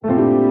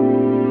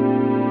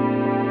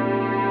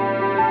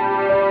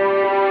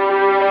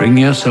Bring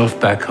yourself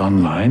back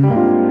online.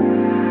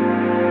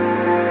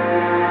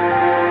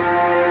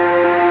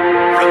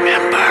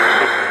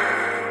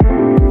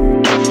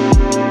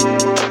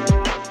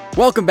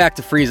 Welcome back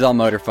to Freeze All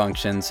Motor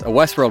Functions, a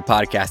Westworld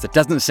podcast that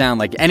doesn't sound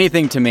like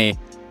anything to me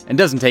and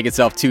doesn't take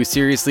itself too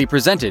seriously,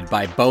 presented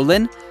by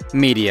Bolin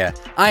Media.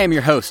 I am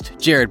your host,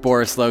 Jared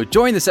Borislow,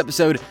 joined this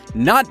episode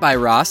not by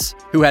Ross,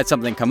 who had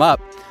something come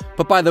up,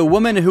 but by the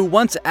woman who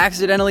once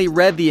accidentally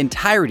read the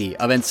entirety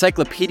of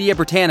Encyclopedia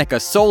Britannica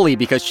solely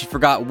because she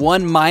forgot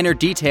one minor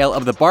detail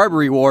of the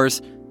Barbary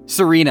Wars,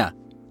 Serena.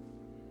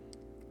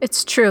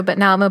 It's true, but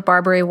now I'm a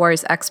Barbary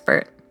Wars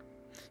expert.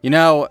 You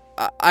know,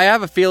 I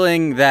have a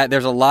feeling that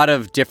there's a lot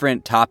of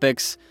different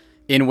topics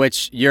in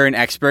which you're an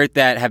expert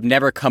that have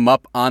never come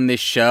up on this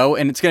show,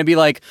 and it's going to be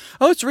like,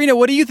 oh, Serena,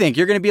 what do you think?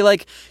 You're going to be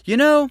like, you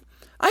know,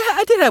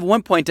 I did have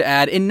one point to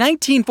add. In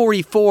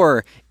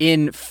 1944,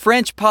 in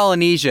French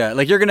Polynesia,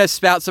 like, you're going to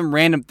spout some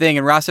random thing,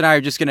 and Ross and I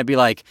are just going to be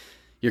like,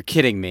 you're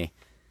kidding me.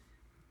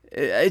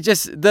 It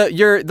just,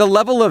 the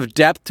level of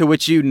depth to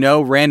which you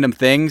know random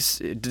things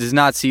does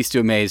not cease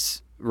to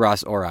amaze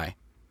Ross or I.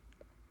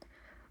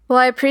 Well,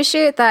 I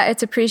appreciate that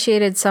it's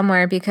appreciated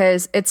somewhere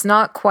because it's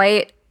not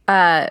quite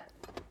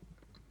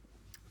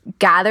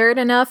gathered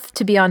enough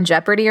to be on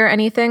Jeopardy or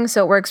anything,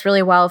 so it works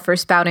really well for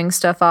spouting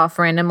stuff off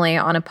randomly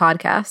on a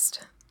podcast.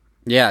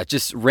 Yeah,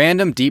 just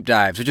random deep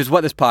dives, which is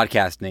what this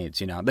podcast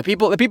needs, you know. The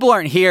people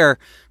aren't here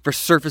for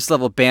surface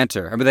level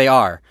banter. I mean, they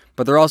are,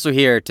 but they're also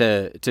here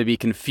to be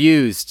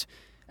confused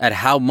at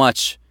how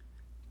much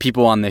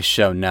people on this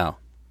show know.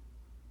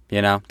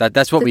 You know,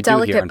 that's what we do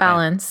here. Delicate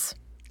balance.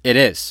 It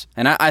is,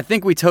 and I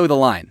think we toe the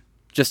line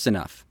just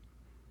enough.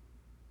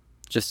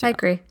 Just enough. I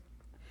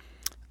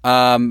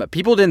agree.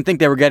 People didn't think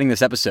they were getting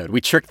this episode. We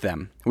tricked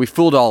them. We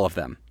fooled all of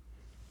them.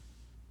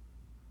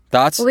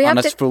 Thoughts on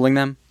us fooling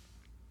them?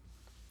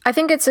 I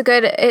think it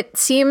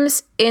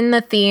seems in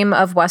the theme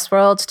of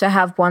Westworld to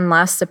have one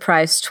last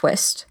surprise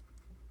twist.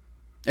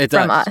 It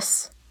does. From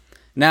us.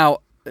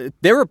 Now,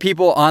 there were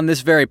people on this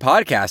very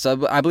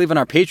podcast, I believe in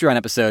our Patreon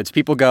episodes,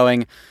 people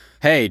going,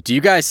 hey, do you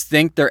guys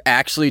think they're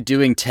actually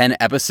doing 10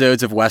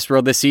 episodes of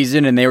Westworld this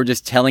season and they were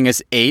just telling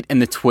us 8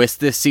 and the twist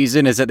this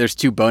season is that there's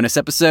 2 bonus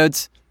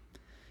episodes?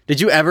 Did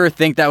you ever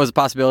think that was a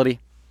possibility?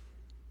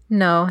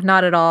 No,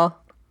 not at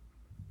all.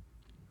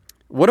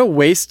 What a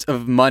waste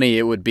of money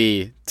it would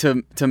be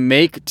to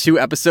make 2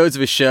 episodes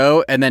of a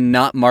show and then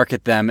not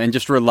market them and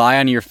just rely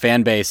on your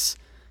fan base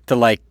to,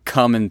 like,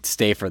 come and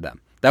stay for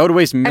them. That would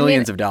waste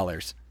millions of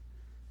dollars.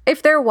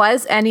 If there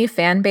was any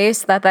fan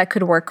base that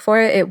could work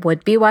for it, it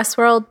would be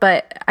Westworld,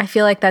 but I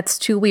feel like that's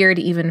too weird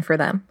even for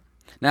them.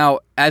 Now,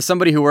 as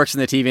somebody who works in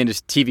the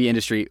TV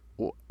industry,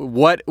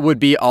 what would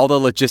be all the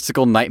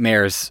logistical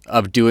nightmares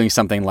of doing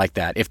something like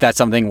that, if that's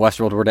something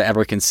Westworld were to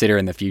ever consider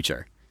in the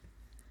future?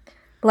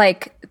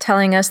 Like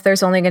telling us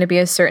there's only going to be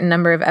a certain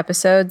number of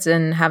episodes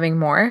and having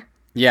more?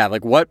 Yeah,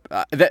 like what?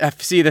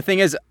 See, the thing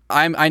is,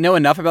 I know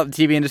enough about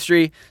the TV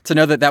industry to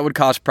know that would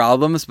cause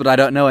problems, but I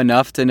don't know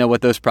enough to know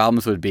what those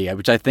problems would be,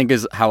 which I think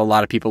is how a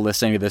lot of people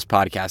listening to this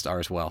podcast are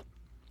as well.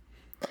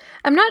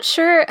 I'm not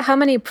sure how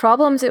many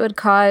problems it would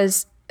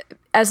cause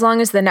as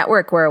long as the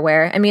network were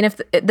aware. I mean, if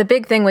the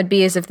big thing would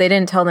be is if they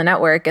didn't tell the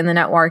network and the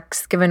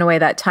network's given away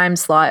that time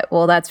slot,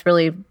 well, that's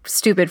really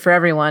stupid for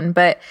everyone.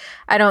 But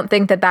I don't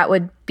think that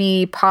would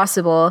be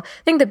possible.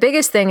 I think the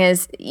biggest thing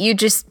is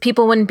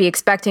people wouldn't be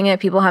expecting it.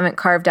 People haven't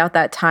carved out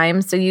that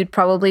time. So you'd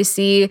probably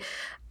see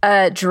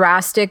a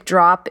drastic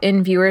drop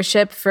in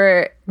viewership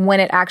for when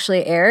it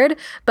actually aired.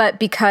 But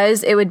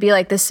because it would be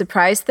like this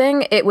surprise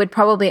thing, it would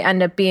probably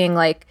end up being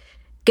like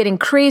getting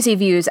crazy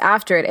views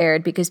after it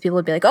aired because people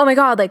would be like, oh my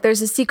God, like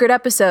there's a secret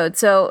episode.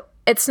 So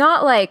it's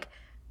not like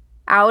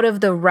out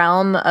of the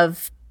realm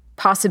of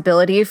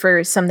possibility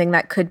for something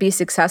that could be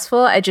successful.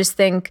 I just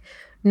think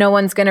no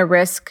one's going to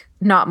risk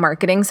not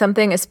marketing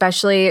something,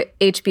 especially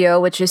HBO,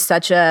 which is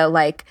such a,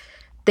 like,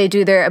 they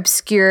do their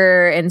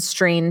obscure and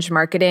strange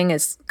marketing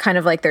as kind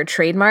of like their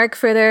trademark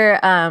for their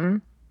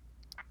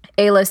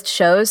A-list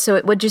shows. So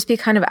it would just be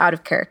kind of out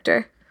of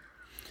character.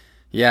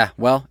 Yeah,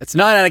 well, it's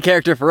not out of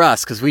character for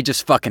us because we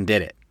just fucking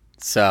did it.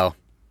 So,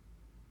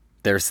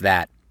 there's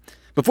that.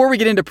 Before we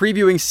get into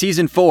previewing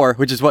Season 4,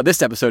 which is what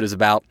this episode is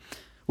about,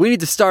 we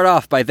need to start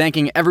off by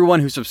thanking everyone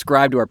who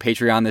subscribed to our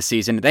Patreon this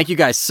season. Thank you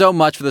guys so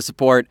much for the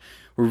support.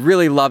 We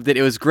really loved it.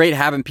 It was great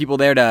having people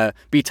there to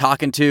be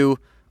talking to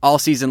all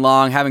season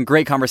long, having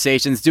great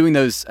conversations, doing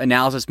those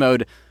analysis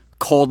mode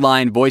cold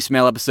line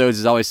voicemail episodes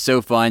is always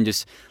so fun.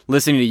 Just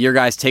listening to your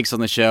guys' takes on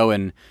the show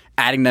and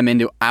adding them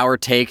into our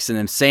takes and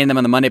then saying them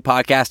on the Monday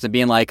podcast and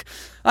being like,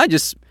 I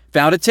just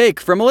found a take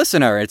from a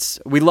listener.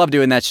 We love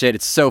doing that shit.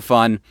 It's so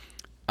fun.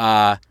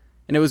 And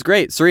it was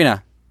great.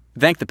 Serena,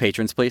 thank the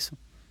patrons, please.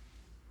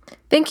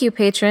 Thank you,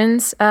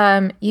 patrons.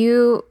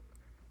 You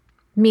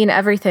mean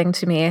everything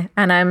to me.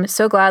 And I'm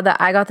so glad that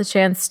I got the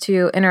chance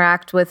to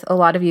interact with a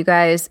lot of you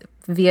guys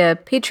via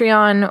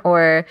Patreon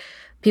or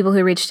people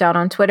who reached out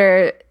on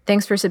Twitter.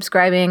 Thanks for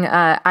subscribing.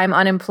 I'm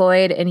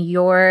unemployed and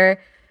your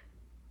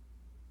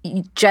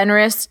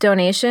generous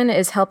donation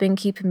is helping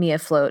keep me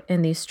afloat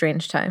in these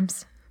strange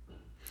times.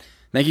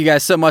 Thank you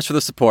guys so much for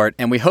the support,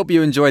 and we hope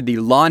you enjoyed the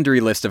laundry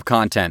list of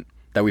content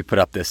that we put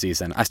up this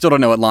season. I still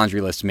don't know what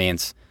laundry list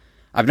means.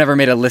 I've never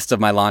made a list of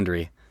my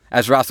laundry.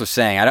 As Ross was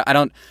saying, I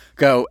don't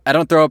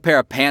throw a pair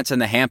of pants in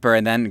the hamper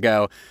and then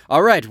go,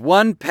 all right,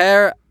 1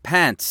 pair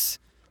pants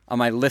on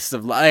my list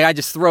of, I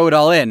just throw it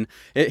all in.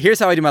 Here's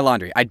how I do my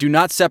laundry. I do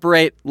not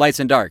separate lights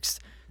and darks.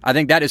 I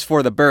think that is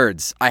for the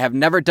birds. I have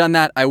never done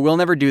that. I will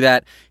never do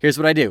that. Here's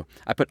what I do.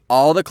 I put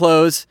all the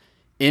clothes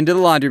into the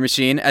laundry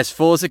machine as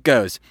full as it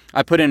goes.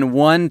 I put in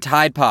 1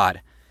 Tide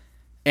Pod,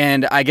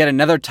 and I get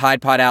another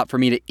Tide Pod out for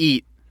me to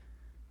eat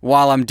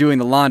while I'm doing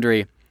the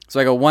laundry. So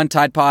I go 1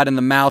 Tide Pod in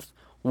the mouth,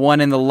 1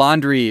 in the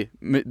laundry,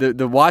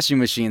 the washing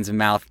machine's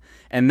mouth.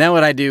 And then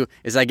what I do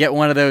is I get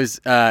one of those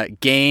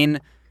Gain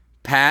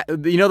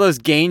those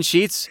Gain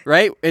sheets,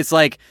 right? It's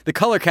like the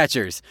color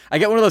catchers. I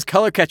get one of those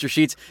color catcher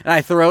sheets and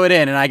I throw it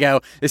in and I go,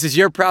 this is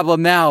your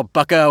problem now,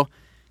 bucko.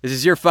 This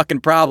is your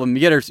fucking problem.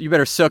 You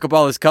better soak up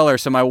all this color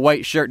so my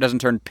white shirt doesn't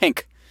turn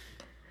pink.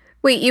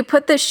 Wait, you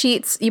put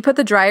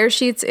the dryer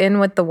sheets in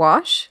with the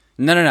wash?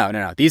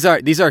 No. These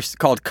are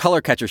called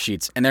color catcher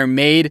sheets, and they're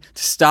made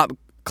to stop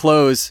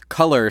clothes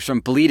colors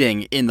from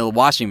bleeding in the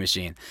washing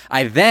machine.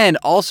 I then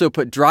also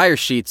put dryer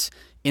sheets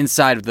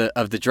inside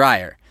of the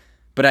dryer,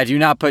 but I do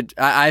not put.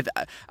 I'm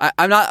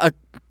not a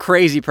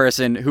crazy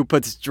person who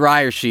puts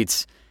dryer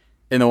sheets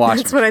in the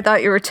washing. That's what I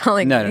thought you were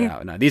telling me.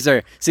 No. This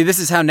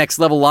is how next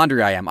level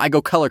laundry I am. I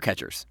go color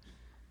catchers.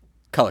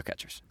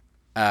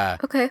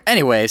 Okay.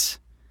 Anyways,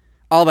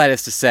 all that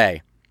is to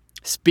say,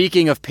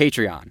 speaking of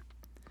Patreon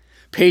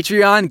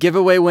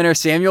giveaway winner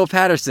Samuel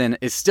Patterson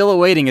is still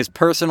awaiting his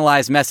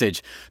personalized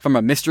message from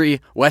a mystery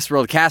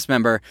Westworld cast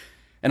member,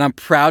 and I'm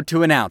proud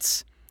to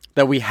announce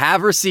that we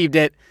have received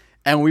it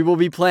and we will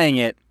be playing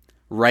it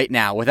right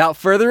now. Without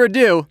further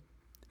ado,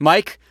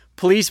 Mike,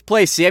 please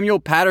play Samuel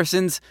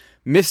Patterson's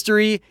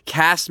mystery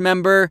cast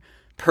member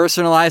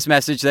personalized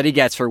message that he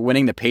gets for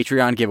winning the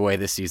Patreon giveaway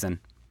this season.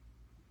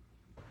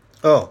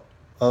 Oh.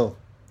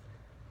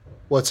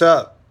 What's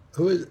up?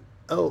 Who is?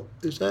 Oh,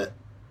 is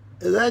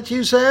that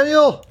you,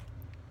 Samuel?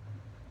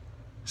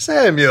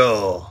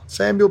 Samuel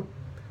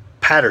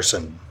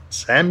Patterson.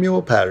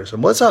 Samuel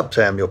Patterson. What's up,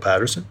 Samuel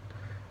Patterson?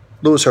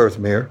 Lewis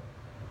Hertham here,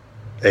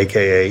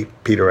 a.k.a.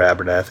 Peter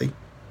Abernathy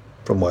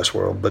from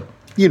Westworld, but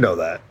you know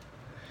that.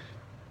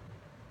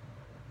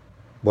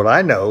 What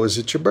I know is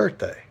it's your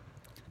birthday.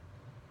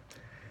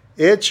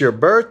 It's your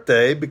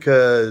birthday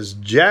because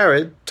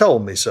Jared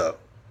told me so.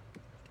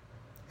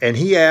 And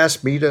he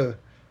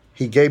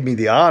gave me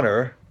the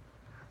honor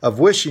of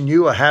wishing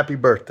you a happy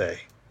birthday.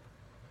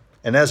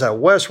 And as a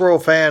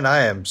Westworld fan,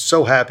 I am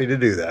so happy to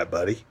do that,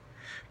 buddy,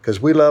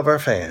 because we love our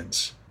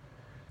fans.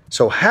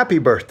 So happy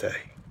birthday.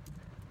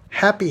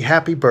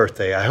 Happy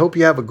birthday. I hope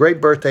you have a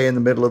great birthday in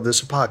the middle of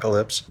this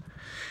apocalypse.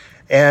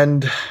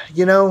 And,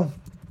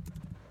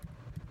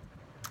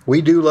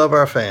 we do love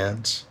our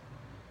fans,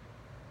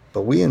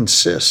 but we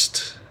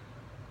insist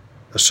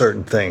on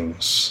certain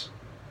things.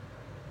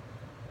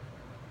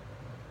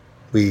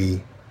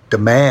 We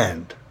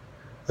demand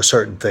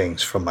certain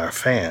things from our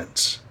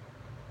fans.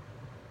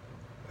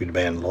 We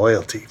demand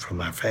loyalty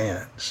from our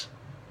fans.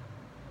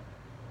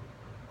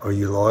 Are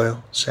you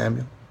loyal,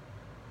 Samuel?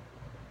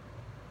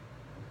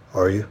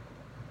 Are you?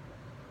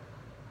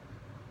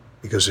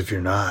 Because if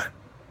you're not,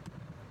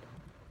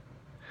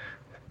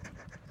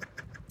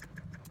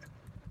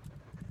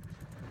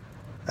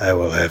 I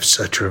will have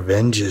such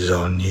revenges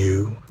on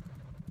you.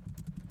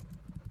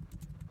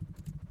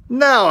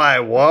 No, I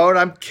won't.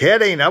 I'm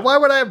kidding. Why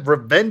would I have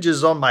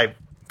revenges on my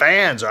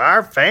fans,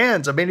 our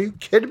fans? I mean, are you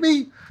kidding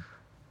me?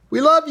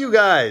 We love you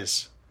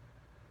guys.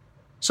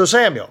 So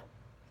Samuel,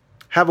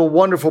 have a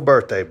wonderful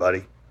birthday,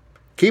 buddy.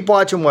 Keep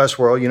watching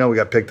Westworld. We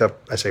got picked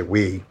up. I say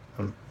we.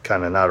 I'm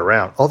kind of not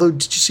around. Although,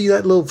 did you see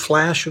that little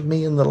flash of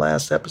me in the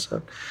last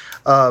episode?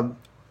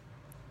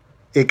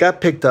 It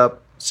got picked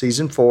up,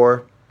 season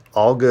 4.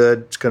 All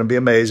good. It's going to be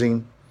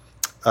amazing.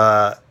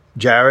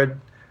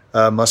 Jared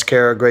must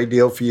care a great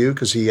deal for you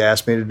because he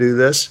asked me to do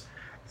this.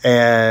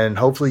 And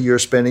hopefully you're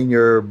spending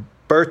your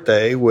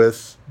birthday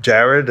with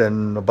Jared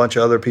and a bunch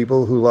of other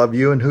people who love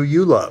you and who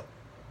you love.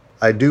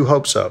 I do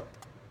hope so.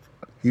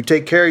 You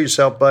take care of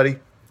yourself, buddy.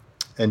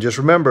 And just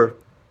remember,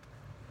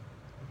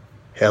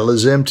 hell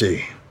is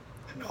empty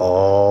and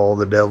all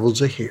the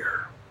devils are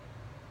here.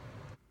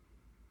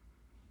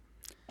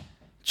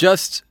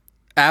 Just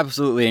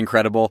absolutely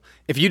incredible.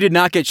 If you did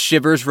not get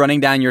shivers running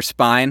down your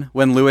spine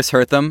when Lewis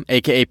Hertham,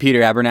 a.k.a.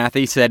 Peter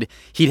Abernathy, said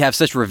he'd have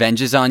such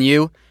revenges on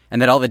you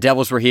and that all the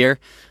devils were here,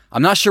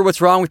 I'm not sure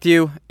what's wrong with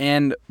you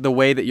and the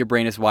way that your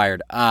brain is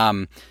wired.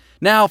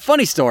 Now,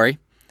 funny story.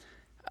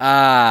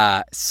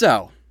 Very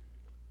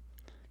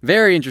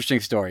interesting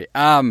story.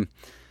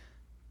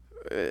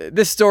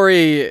 This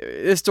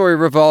story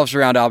revolves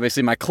around,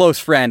 obviously, my close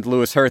friend,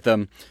 Lewis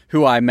Hertham,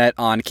 who I met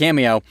on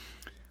Cameo.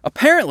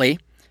 Apparently,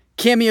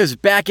 Cameo's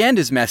back end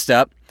is messed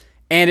up,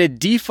 and it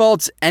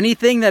defaults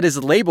anything that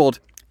is labeled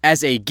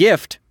as a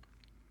gift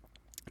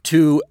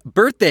to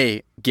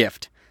birthday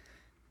gift.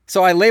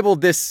 So I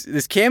labeled this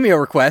cameo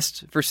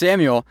request for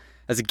Samuel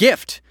as a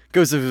gift,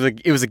 because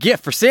it was a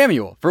gift for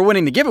Samuel for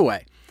winning the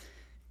giveaway.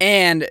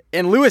 And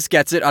Lewis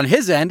gets it on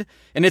his end,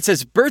 and it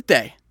says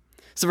birthday.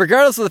 So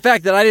regardless of the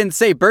fact that I didn't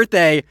say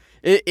birthday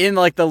in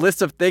like the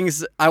list of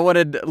things I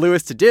wanted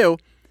Lewis to do,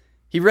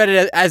 he read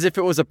it as if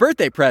it was a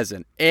birthday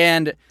present.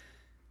 And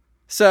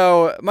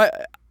so my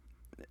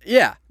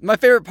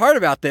favorite part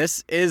about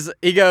this is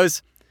he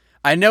goes,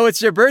 "I know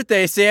it's your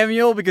birthday,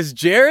 Samuel, because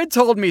Jared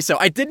told me so."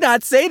 I did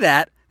not say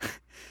that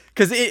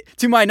because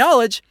to my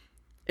knowledge,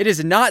 it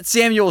is not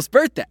Samuel's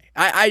birthday.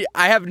 I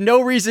have no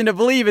reason to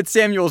believe it's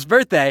Samuel's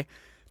birthday.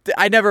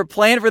 I never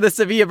planned for this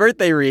to be a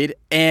birthday read.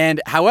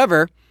 And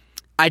however,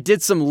 I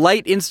did some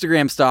light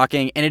Instagram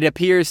stalking, and it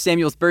appears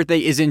Samuel's birthday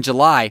is in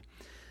July.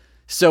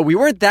 So we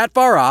weren't that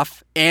far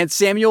off. And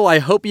Samuel, I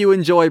hope you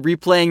enjoy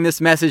replaying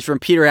this message from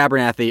Peter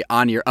Abernathy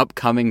on your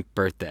upcoming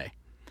birthday.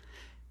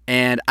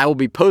 And I will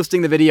be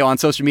posting the video on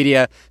social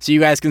media so you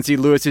guys can see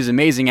Lewis's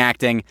amazing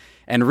acting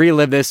and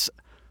relive this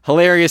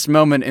hilarious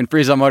moment in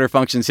Freeze on Motor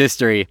Functions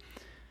history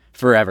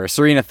forever.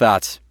 Serena,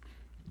 thoughts?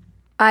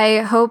 I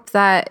hope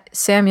that,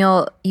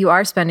 Samuel, you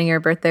are spending your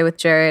birthday with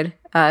Jared,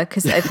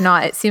 because if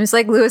not, it seems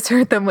like Lewis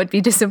Hertham would be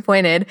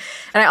disappointed.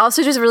 And I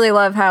also just really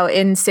love how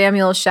in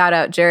Samuel's shout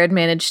out, Jared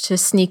managed to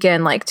sneak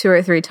in like 2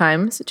 or 3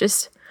 times. It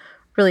just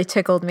really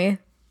tickled me.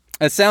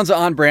 It sounds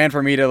on brand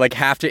for me to like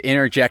have to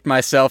interject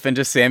myself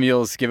into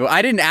Samuel's giveaway.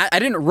 I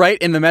didn't write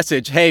in the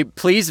message, "Hey,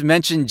 please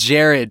mention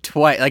Jared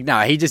twice." Like, no,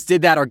 he just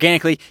did that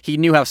organically. He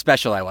knew how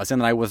special I was,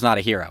 and that I was not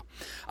a hero.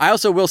 I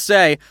also will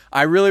say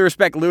I really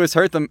respect Lewis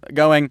Hertham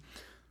going,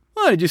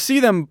 "Oh, did you see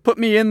them put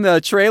me in the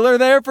trailer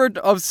there for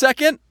a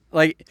second?"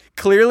 Like,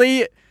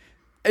 clearly,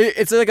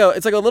 it's like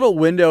a little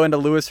window into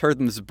Lewis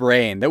Hertham's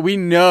brain that we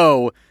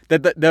know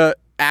that the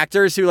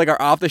actors who like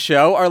are off the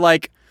show are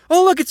like,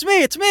 "Oh, look, it's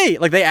me.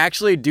 Like, they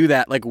actually do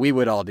that. Like, we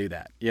would all do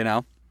that, you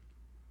know?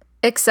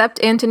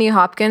 Except Anthony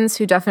Hopkins,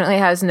 who definitely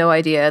has no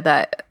idea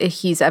that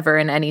he's ever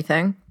in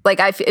anything. Like,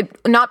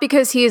 not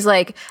because he's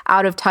like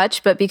out of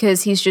touch, but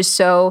because he's just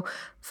so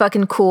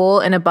fucking cool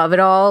and above it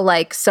all.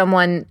 Like,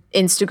 someone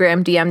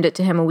Instagram DM'd it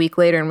to him a week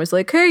later and was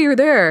like, "Hey, you're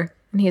there."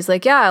 And he's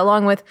like, "Yeah,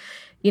 along with,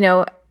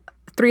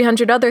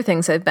 300 other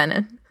things I've been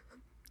in."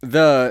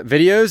 The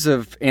videos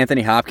of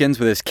Anthony Hopkins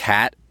with his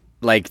cat,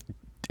 like,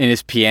 in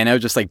his piano,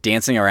 just like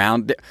dancing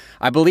around.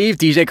 I believe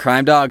DJ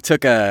Crime Dog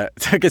took a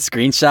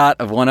screenshot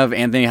of one of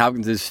Anthony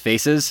Hopkins'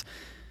 faces,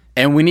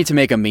 and we need to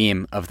make a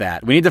meme of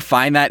that. We need to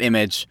find that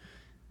image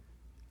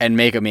and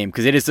make a meme,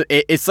 because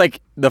it's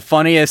like the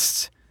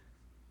funniest.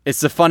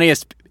 It's the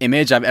funniest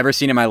image I've ever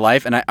seen in my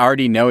life, and I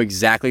already know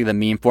exactly the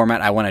meme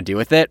format I want to do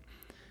with it.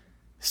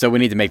 So we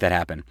need to make that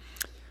happen.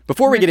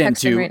 Before we get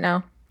into right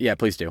now. Yeah,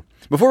 please do.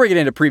 Before we get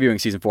into previewing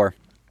season 4,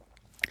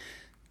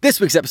 this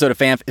week's episode of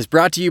FANF is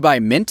brought to you by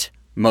Mint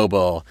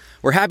Mobile.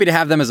 We're happy to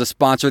have them as a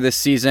sponsor this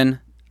season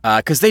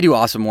because they do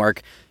awesome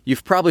work.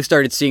 You've probably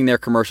started seeing their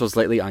commercials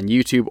lately on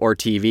YouTube or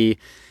TV.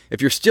 If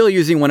you're still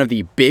using one of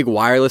the big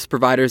wireless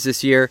providers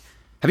this year,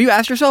 have you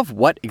asked yourself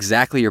what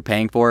exactly you're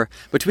paying for?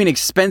 Between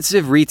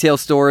expensive retail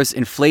stores,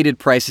 inflated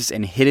prices,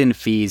 and hidden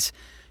fees,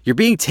 you're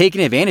being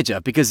taken advantage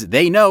of because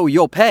they know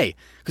you'll pay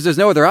because there's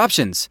no other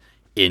options.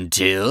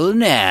 Until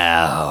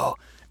now.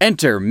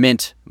 Enter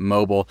Mint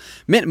Mobile.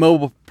 Mint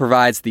Mobile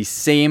provides the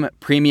same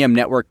premium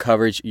network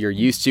coverage you're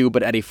used to,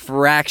 but at a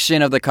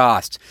fraction of the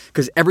cost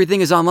because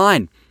everything is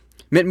online.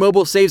 Mint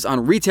Mobile saves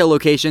on retail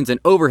locations and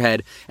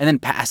overhead and then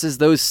passes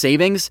those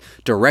savings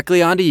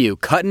directly onto you,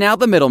 cutting out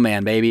the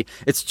middleman, baby.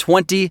 It's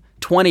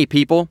 2020,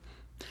 people.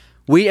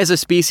 We as a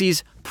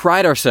species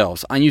pride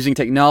ourselves on using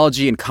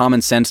technology and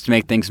common sense to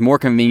make things more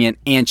convenient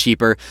and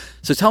cheaper.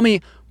 So tell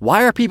me,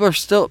 why are Peeper,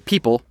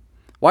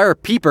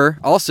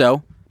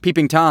 also,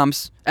 Peeping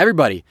Toms,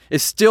 everybody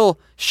is still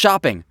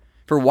shopping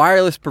for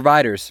wireless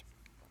providers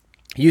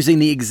using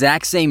the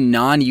exact same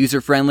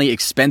non-user-friendly,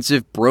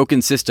 expensive,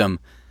 broken system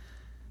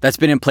that's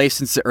been in place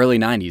since the early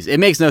 90s? It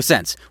makes no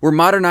sense. We're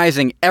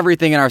modernizing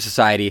everything in our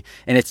society,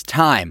 and it's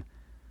time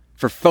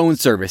for phone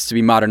service to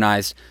be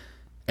modernized,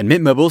 and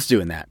Mint Mobile's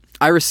doing that.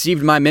 I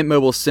received my Mint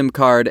Mobile SIM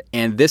card,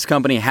 and this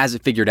company has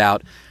it figured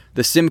out.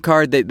 The SIM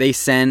card that they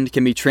send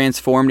can be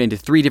transformed into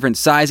 3 different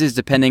sizes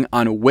depending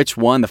on which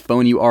one the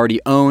phone you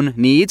already own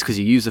needs, because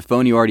you use the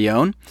phone you already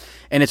own.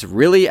 And it's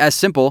really as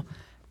simple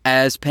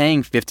as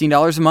paying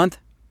 $15 a month,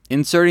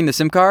 inserting the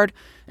SIM card,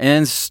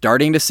 and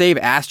starting to save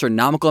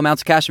astronomical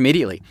amounts of cash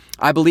immediately.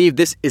 I believe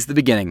this is the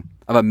beginning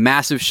of a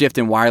massive shift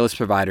in wireless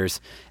providers,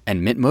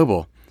 and Mint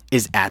Mobile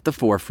is at the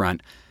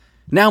forefront.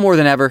 Now more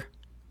than ever,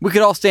 we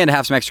could all stand to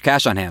have some extra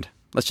cash on hand.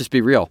 Let's just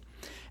be real.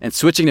 And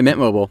switching to Mint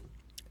Mobile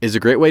is a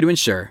great way to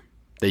ensure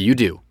that you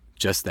do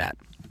just that.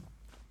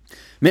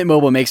 Mint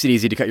Mobile makes it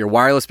easy to cut your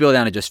wireless bill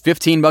down to just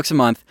 $15 a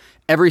month.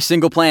 Every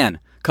single plan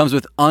comes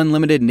with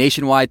unlimited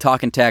nationwide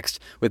talk and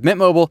text. With Mint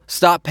Mobile,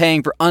 stop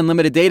paying for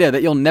unlimited data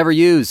that you'll never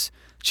use.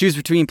 Choose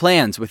between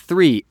plans with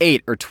 3,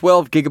 8, or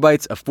 12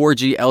 gigabytes of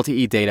 4G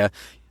LTE data.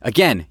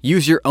 Again,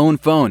 use your own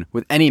phone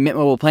with any Mint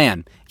Mobile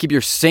plan. Keep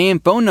your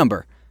same phone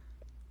number.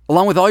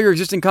 along with all your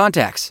existing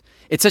contacts.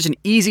 It's such an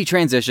easy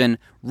transition.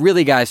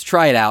 Really, guys,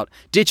 try it out.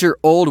 Ditch your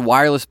old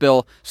wireless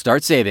bill.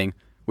 Start saving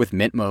with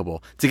Mint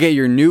Mobile to get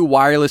your new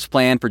wireless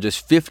plan for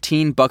just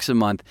 $15 a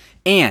month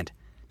and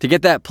to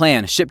get that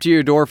plan shipped to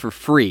your door for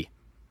free.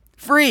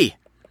 Free!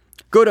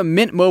 Go to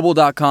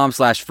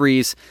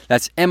mintmobile.com/freeze.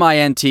 That's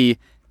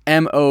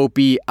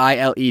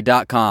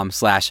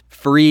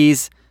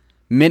MINTMOBILE.com/freeze.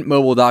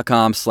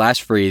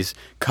 mintmobile.com/freeze.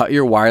 Cut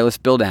your wireless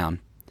bill down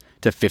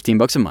to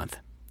 $15 a month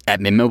at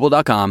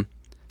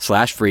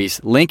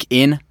mintmobile.com/freeze. Link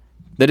in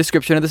the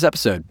description of this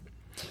episode.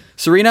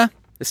 Serena,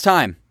 it's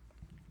time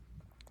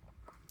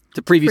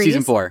to preview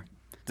season 4.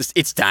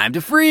 It's time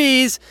to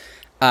freeze.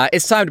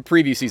 It's time to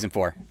preview season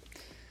 4.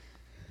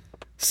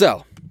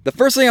 So, the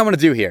first thing I want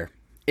to do here,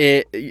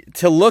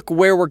 to look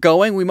where we're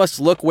going, we must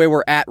look where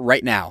we're at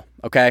right now,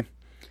 okay?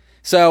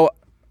 So,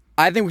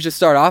 I think we should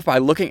start off by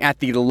looking at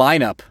the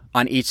lineup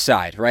on each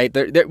side, right?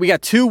 We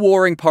got 2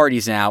 warring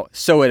parties now,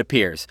 so it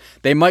appears.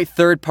 They might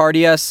third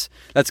party us.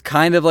 That's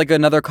kind of like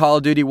another Call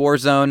of Duty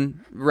Warzone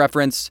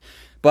reference.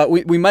 But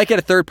we might get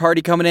a third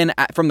party coming in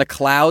from the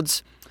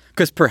clouds,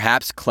 because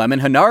perhaps Clem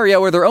and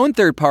Honario are their own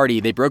third party.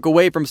 They broke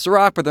away from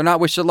Serac, but they're not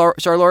with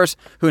Charlores.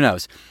 Who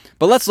knows?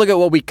 But let's look at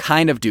what we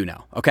kind of do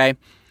know, okay?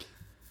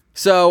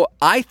 So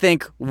I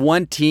think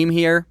one team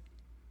here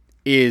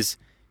is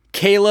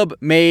Caleb,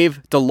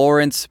 Maeve,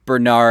 DeLawrence,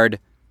 Bernard,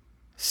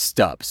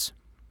 Stubbs.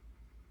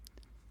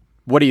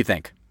 What do you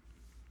think?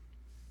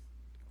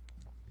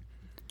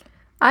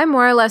 I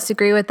more or less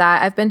agree with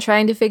that. I've been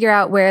trying to figure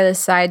out where the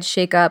sides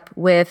shake up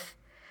with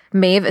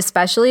Maeve,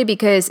 especially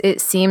because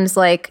it seems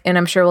like, and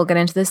I'm sure we'll get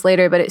into this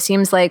later, but it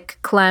seems like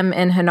Clem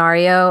and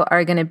Honario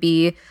are going to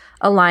be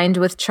aligned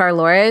with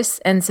Charlores.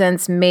 And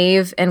since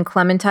Maeve and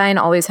Clementine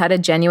always had a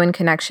genuine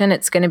connection,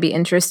 it's going to be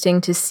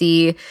interesting to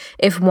see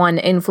if one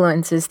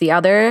influences the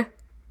other.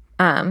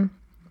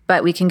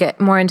 But we can get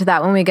more into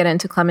that when we get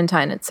into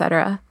Clementine,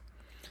 etc.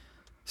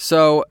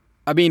 So,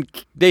 I mean,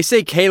 they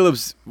say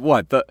Caleb's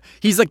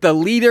he's like the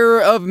leader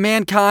of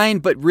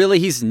mankind, but really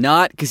he's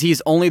not, because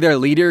he's only their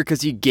leader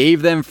because he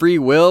gave them free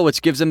will,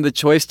 which gives them the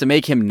choice to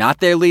make him not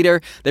their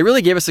leader. They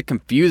really gave us a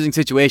confusing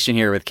situation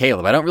here with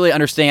Caleb. I don't really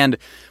understand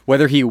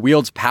whether he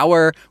wields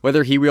power,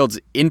 whether he wields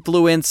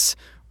influence,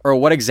 or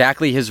what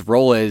exactly his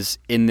role is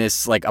in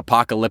this like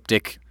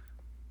apocalyptic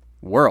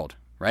world,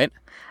 right?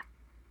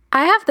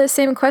 I have the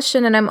same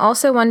question, and I'm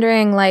also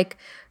wondering, like,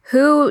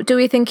 who do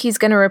we think he's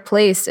going to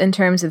replace in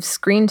terms of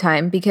screen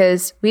time?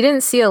 Because we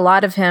didn't see a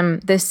lot of him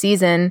this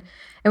season,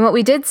 and what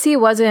we did see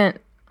wasn't,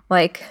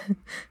 like,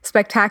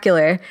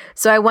 spectacular.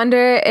 So I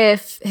wonder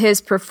if his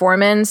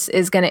performance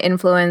is going to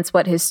influence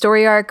what his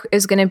story arc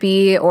is going to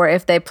be, or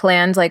if they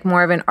planned, like,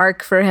 more of an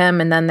arc for him,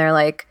 and then they're,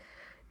 like,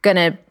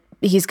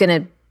 he's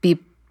going to be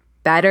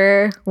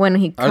better when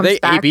he comes back. Are they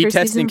A/B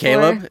testing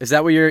Caleb? Is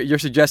that what you're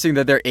suggesting,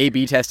 that they're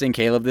A/B testing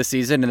Caleb this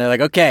season, and they're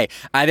like, okay,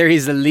 either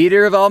he's the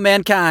leader of all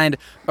mankind,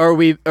 or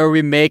we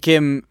make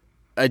him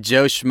a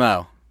Joe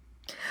Schmo?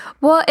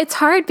 Well, it's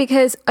hard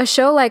because a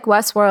show like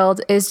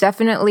Westworld is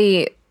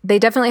definitely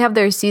have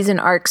their season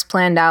arcs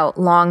planned out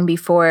long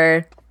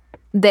before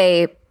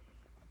they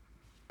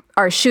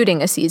are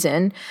shooting a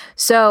season.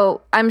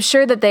 So I'm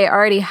sure that they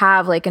already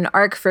have like an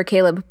arc for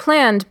Caleb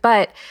planned,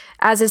 but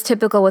as is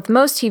typical with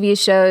most TV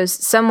shows,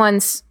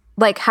 someone's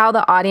like how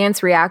the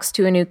audience reacts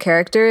to a new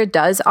character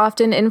does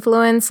often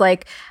influence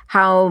like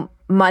how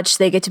much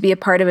they get to be a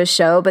part of a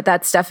show. But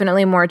that's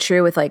definitely more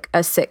true with like a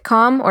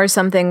sitcom or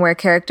something where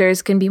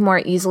characters can be more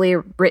easily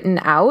written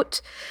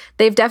out.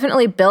 They've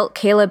definitely built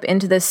Caleb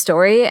into this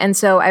story. And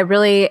so I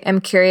really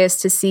am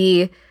curious to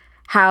see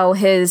how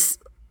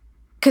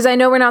because I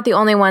know we're not the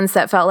only ones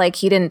that felt like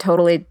he didn't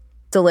totally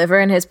deliver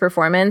in his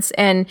performance.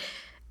 And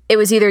it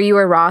was either you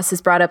or Ross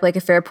has brought up like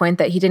a fair point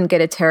that he didn't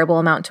get a terrible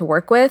amount to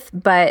work with,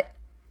 but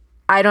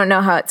I don't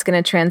know how it's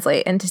going to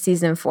translate into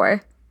season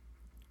 4.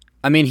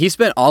 I mean, he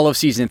spent all of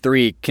season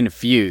 3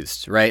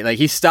 confused, right? Like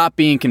he stopped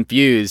being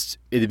confused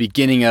at the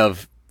beginning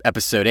of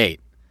episode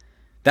 8.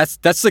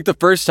 That's like the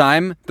first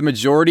time the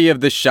majority of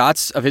the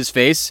shots of his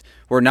face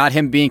were not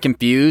him being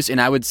confused,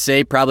 and I would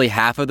say probably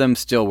half of them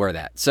still were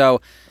that.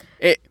 So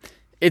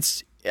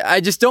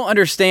I just don't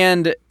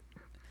understand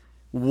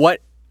what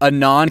a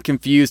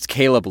non-confused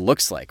Caleb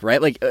looks like, right?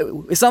 Like,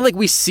 it's not like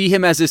we see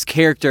him as this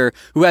character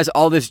who has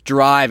all this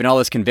drive and all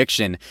this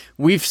conviction.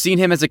 We've seen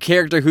him as a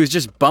character who's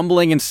just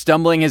bumbling and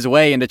stumbling his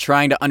way into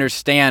trying to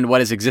understand what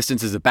his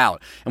existence is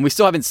about. And we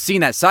still haven't seen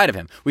that side of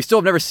him. We still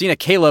have never seen a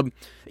Caleb,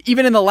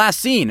 even in the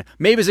last scene,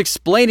 Maeve is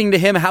explaining to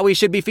him how he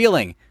should be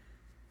feeling.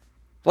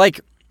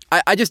 Like,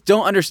 I just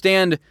don't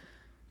understand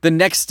the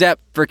next step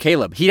for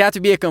Caleb. He'd have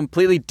to be a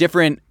completely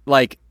different,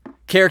 like,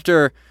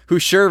 character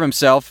who's sure of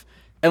himself,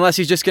 unless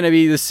he's just going to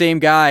be the same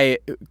guy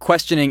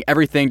questioning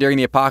everything during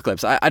the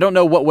apocalypse. I don't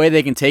know what way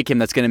they can take him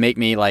that's going to make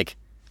me, like,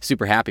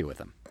 super happy with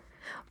him.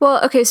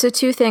 Well, okay, so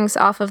 2 things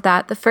off of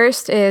that. The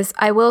first is,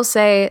 I will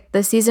say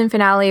the season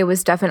finale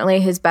was definitely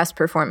his best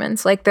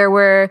performance. Like, there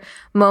were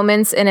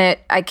moments in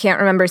it, I can't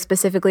remember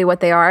specifically what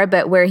they are,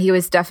 but where he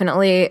was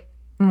definitely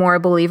more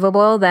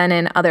believable than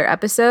in other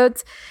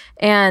episodes.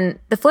 And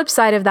the flip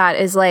side of that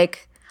is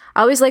like,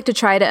 I always like to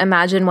try to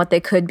imagine what they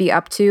could be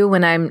up to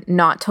when I'm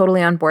not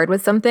totally on board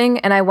with something.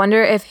 And I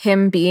wonder if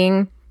him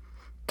being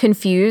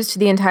confused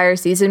the entire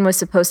season was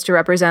supposed to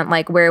represent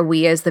like where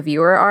we as the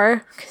viewer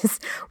are, because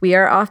we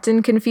are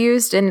often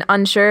confused and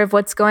unsure of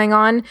what's going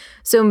on.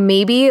 So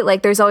maybe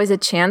like there's always a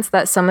chance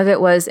that some of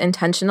it was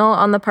intentional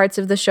on the parts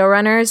of the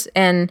showrunners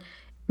and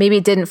maybe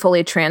it didn't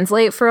fully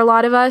translate for a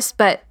lot of us,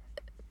 but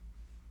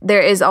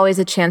there is always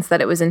a chance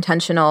that it was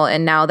intentional.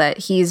 And now that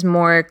he's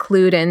more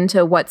clued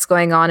into what's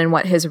going on and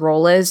what his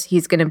role is,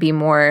 he's going to be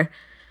more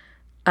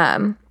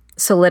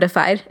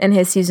solidified in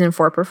his season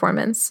 4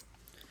 performance.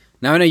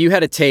 Now, I know you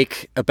had a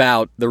take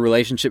about the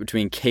relationship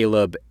between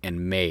Caleb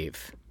and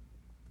Maeve.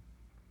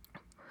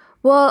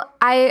 Well,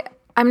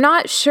 I'm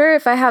not sure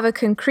if I have a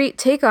concrete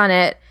take on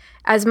it,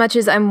 as much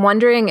as I'm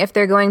wondering if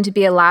they're going to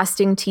be a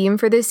lasting team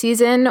for this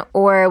season,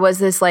 or was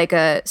this like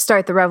a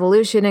start the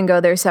revolution and go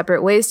their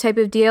separate ways type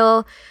of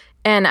deal?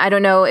 And I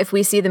don't know if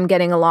we see them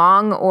getting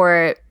along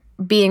or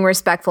being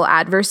respectful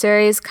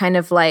adversaries, kind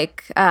of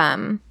like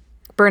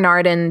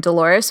Bernard and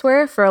Dolores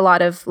were for a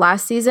lot of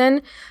last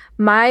season.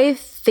 My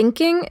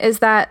thinking is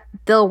that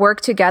they'll work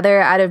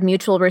together out of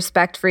mutual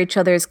respect for each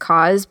other's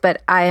cause,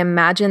 but I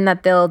imagine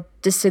that they'll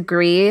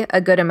disagree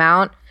a good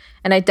amount.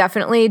 And I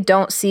definitely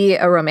don't see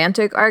a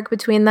romantic arc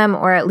between them,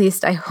 or at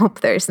least I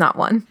hope there's not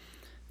one.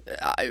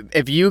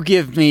 If you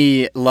give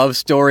me love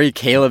story,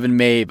 Caleb and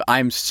Maeve,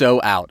 I'm so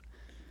out.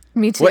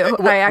 Me too.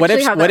 I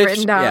actually have that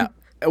written down. Yeah.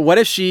 What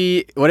if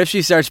she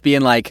starts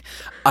being like,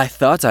 I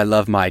thought I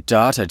loved my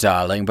daughter,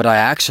 darling, but I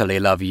actually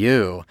love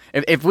you.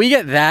 If we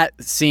get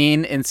that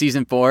scene in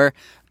season 4,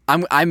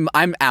 I'm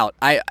out.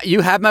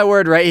 You have my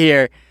word right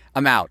here.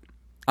 I'm out.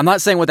 I'm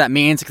not saying what that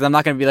means because I'm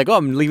not going to be like, oh,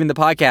 I'm leaving the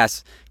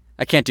podcast.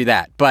 I can't do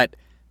that. But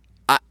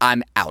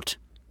I'm out.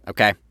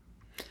 Okay.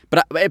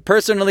 But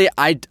personally,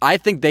 I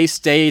think they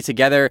stay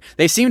together.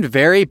 They seemed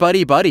very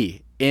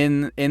buddy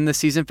in the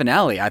season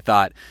finale. I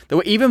thought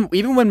even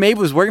when Maeve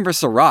was working for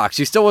Ciroc,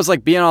 she still was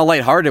like being all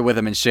lighthearted with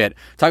him and shit,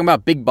 talking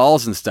about big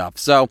balls and stuff.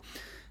 So,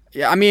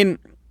 yeah, I mean,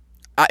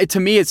 to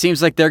me, it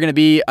seems like they're going to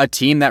be a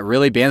team that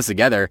really bands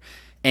together,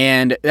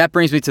 and that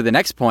brings me to the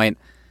next point.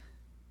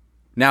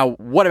 Now,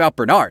 what about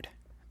Bernard?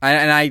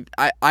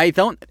 I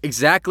don't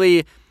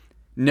exactly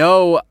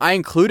know. I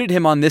included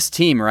him on this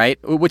team, right?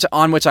 Which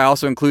I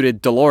also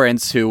included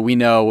Dolores, who we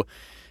know,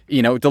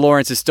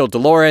 Dolores is still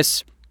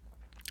Dolores.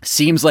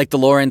 Seems like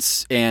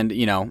Dolores and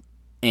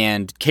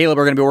Caleb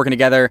are going to be working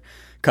together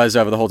because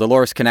of the whole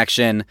Dolores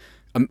connection.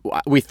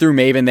 We threw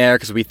Maeve in there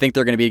because we think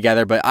they're going to be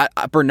together. But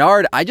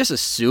Bernard, I just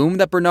assume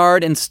that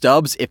Bernard and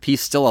Stubbs, if he's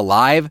still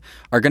alive,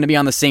 are going to be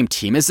on the same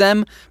team as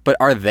them. But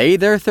are they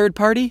their third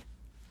party?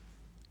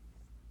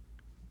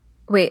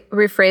 Wait,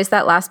 rephrase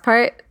that last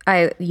part.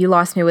 You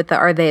lost me with the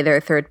are they their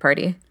third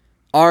party?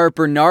 Are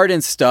Bernard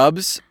and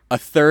Stubbs a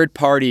third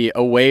party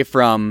away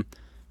from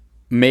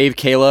Maeve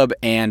Caleb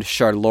and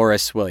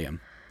Charloris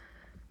William?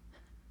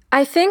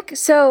 I think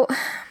so.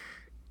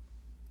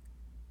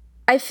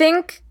 I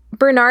think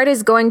Bernard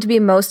is going to be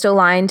most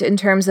aligned in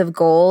terms of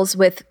goals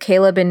with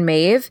Caleb and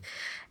Maeve.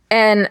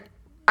 And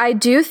I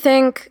do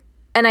think,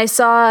 and I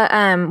saw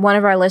one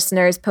of our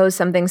listeners post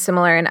something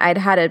similar, and I'd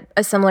had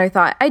a similar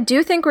thought. I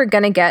do think we're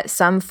going to get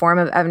some form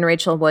of Evan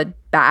Rachel Wood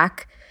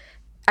back.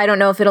 I don't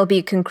know if it'll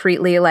be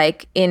concretely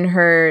like in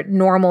her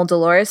normal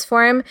Dolores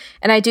form.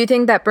 And I do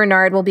think that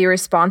Bernard will be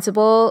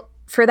responsible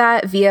for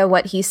that via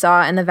what he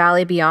saw in the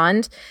Valley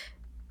Beyond.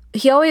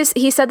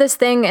 He said this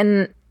thing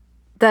in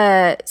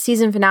the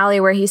season finale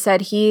where he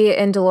said he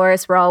and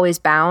Dolores were always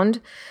bound.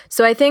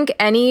 So I think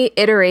any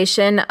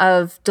iteration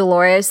of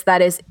Dolores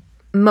that is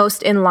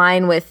most in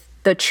line with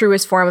the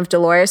truest form of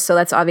Dolores, so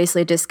that's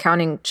obviously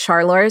discounting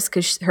Charloris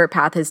because her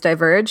path has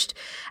diverged.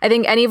 I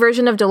think any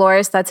version of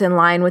Dolores that's in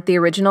line with the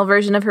original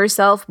version of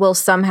herself will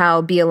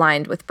somehow be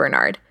aligned with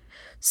Bernard.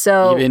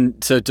 So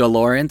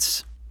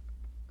Dolores?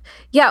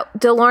 Yeah,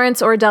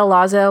 Dolores or Del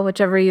Lazo,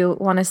 whichever you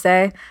want to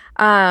say.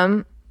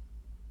 I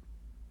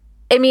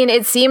mean,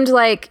 it seemed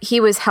like he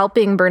was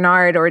helping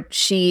Bernard, or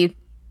she.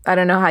 I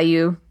don't know how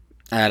you.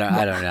 I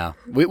don't know.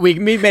 We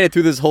made it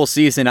through this whole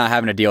season not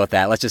having to deal with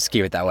that. Let's just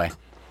keep it that way.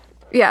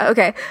 Yeah,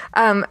 okay.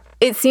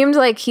 It seemed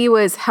like he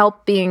was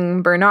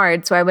helping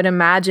Bernard, so I would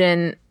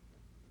imagine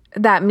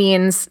that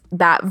means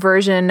that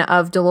version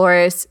of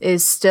Dolores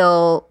is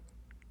still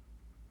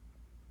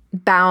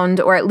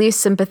bound or at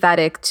least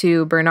sympathetic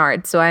to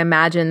Bernard. So I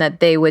imagine that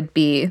they would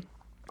be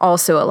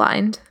also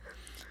aligned.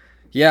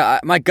 Yeah,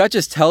 my gut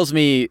just tells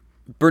me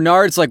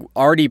Bernard's like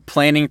already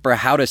planning for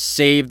how to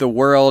save the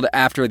world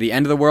after the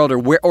end of the world,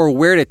 or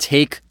where to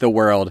take the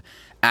world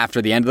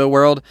after the end of the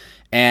world.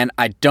 And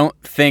I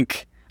don't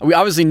think... We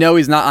obviously know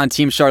he's not on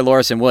Team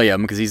Charloris and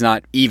William because he's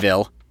not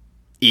evil.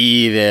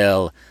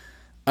 And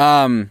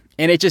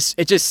it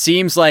just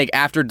seems like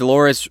after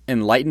Dolores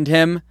enlightened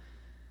him,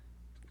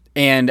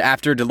 and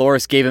after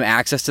Dolores gave him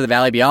access to the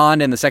Valley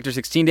Beyond and the Sector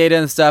 16 data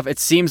and stuff, it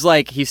seems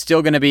like he's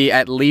still going to be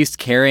at least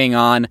carrying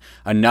on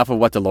enough of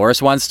what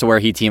Dolores wants to where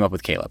he team up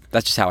with Caleb.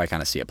 That's just how I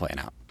kind of see it playing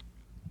out.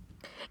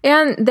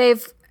 And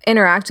they've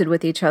interacted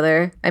with each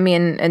other. I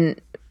mean, and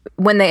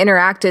when they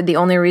interacted, the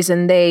only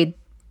reason they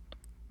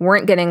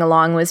weren't getting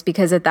along was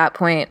because at that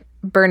point,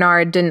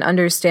 Bernard didn't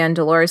understand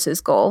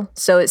Dolores's goal.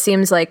 So it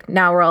seems like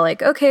now we're all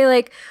like, okay,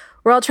 like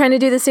we're all trying to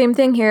do the same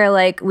thing here.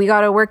 Like we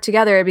got to work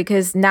together,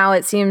 because now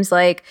it seems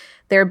like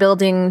they're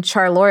building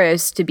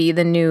Charlores to be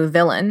the new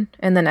villain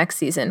in the next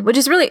season, which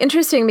is really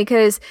interesting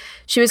because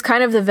she was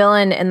kind of the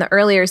villain in the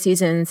earlier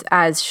seasons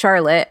as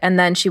Charlotte. And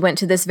then she went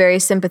to this very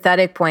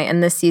sympathetic point in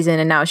this season.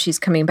 And now she's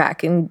coming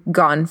back and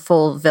gone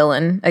full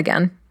villain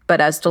again, but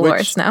as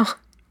Dolores now.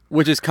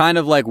 Which is kind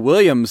of like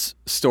William's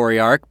story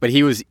arc, but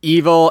he was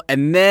evil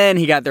and then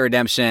he got the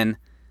redemption,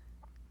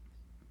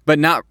 but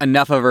not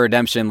enough of a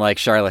redemption like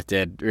Charlotte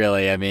did,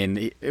 really. I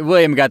mean,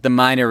 William got the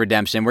minor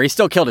redemption where he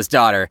still killed his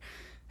daughter,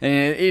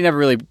 and he never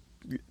really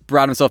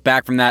brought himself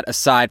back from that,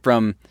 aside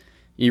from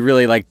he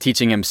really like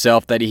teaching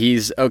himself that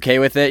he's okay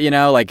with it, you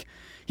know? Like,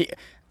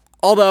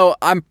 although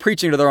I'm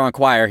preaching to the wrong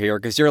choir here,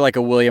 because you're like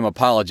a William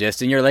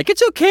apologist, and you're like,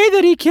 it's okay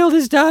that he killed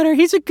his daughter,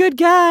 he's a good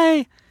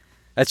guy.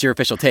 That's your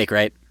official take,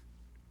 right?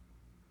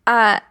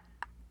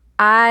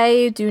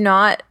 I do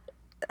not,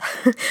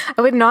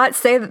 I would not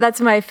say that that's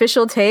my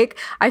official take.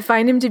 I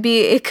find him to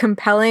be a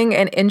compelling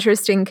and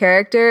interesting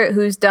character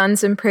who's done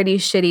some pretty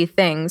shitty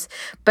things.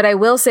 But I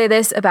will say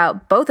this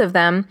about both of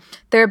them.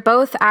 They're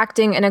both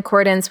acting in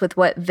accordance with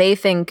what they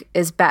think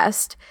is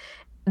best.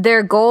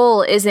 Their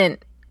goal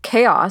isn't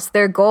chaos.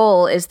 Their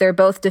goal is they're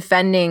both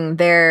defending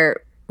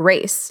their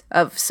race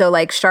of, so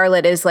like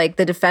Charlotte is like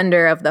the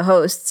defender of the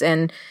hosts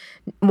and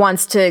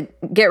wants to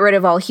get rid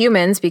of all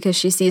humans because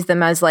she sees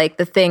them as like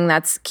the thing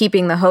that's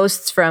keeping the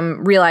hosts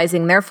from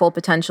realizing their full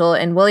potential.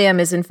 And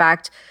William is in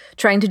fact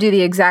trying to do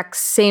the exact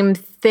same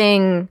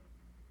thing,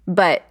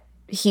 but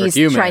he's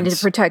trying to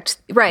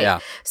protect. Right. Yeah.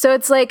 So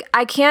it's like,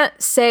 I can't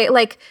say,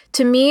 like,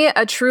 to me,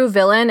 a true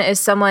villain is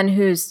someone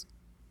whose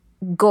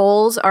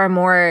goals are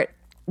more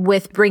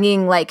with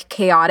bringing like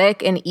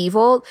chaotic and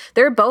evil.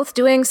 They're both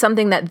doing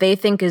something that they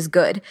think is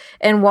good.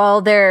 And while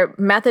their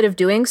method of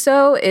doing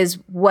so is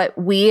what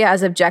we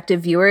as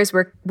objective viewers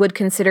would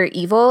consider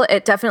evil,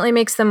 it definitely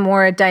makes them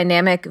more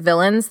dynamic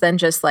villains than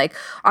just like,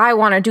 I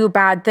want to do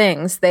bad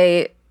things.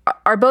 They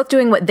are both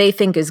doing what they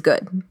think is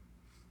good.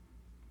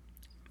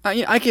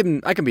 I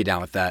can be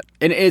down with that.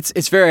 And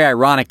it's very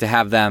ironic to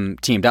have them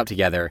teamed up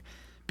together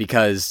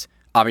because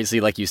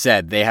obviously, like you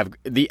said, they have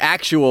the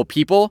actual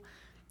people,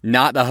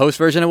 not the host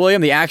version of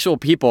William, the actual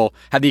people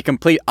have the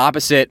complete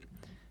opposite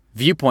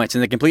viewpoints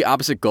and the complete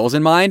opposite goals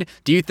in mind.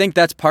 Do you think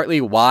that's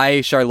partly why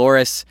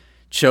Charlores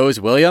chose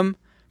William?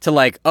 To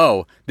like,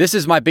 oh, this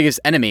is my biggest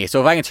enemy. So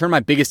if I can turn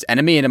my biggest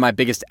enemy into my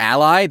biggest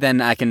ally,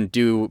 then I can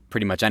do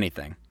pretty much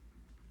anything.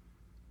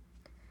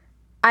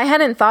 I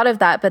hadn't thought of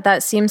that, but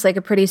that seems like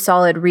a pretty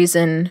solid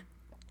reason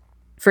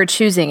for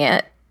choosing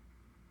it.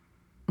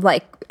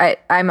 Like,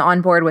 I'm on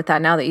board with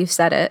that now that you've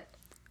said it.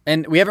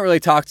 And we haven't really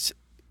talked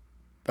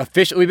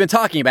we've been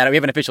talking about it. We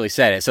haven't officially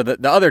said it. So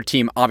the other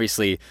team,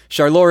 obviously,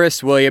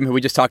 Charlores, William, who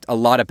we just talked a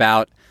lot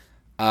about.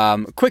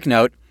 Quick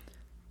note,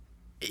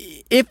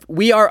 if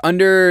we are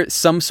under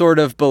some sort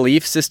of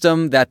belief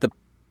system that the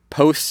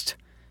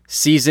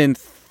post-credit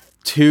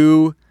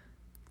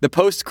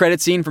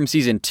scene from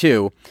season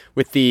 2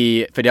 with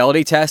the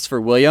fidelity test for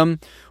William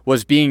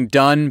was being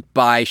done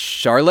by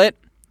Charlotte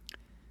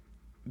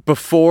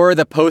before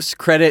the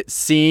post-credit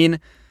scene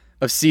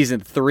of season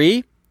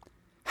 3,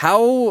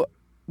 how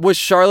was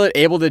Charlotte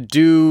able to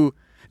do...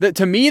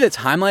 To me, the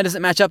timeline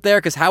doesn't match up there,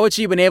 because how would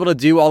she have been able to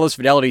do all those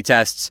fidelity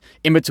tests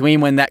in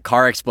between when that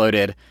car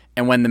exploded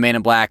and when the Man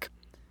in Black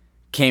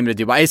came to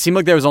Dubai? It seemed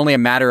like there was only a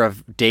matter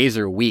of days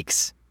or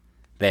weeks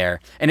there.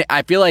 And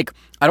I feel like,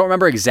 I don't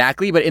remember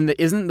exactly, but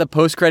isn't the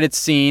post-credits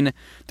scene,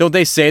 don't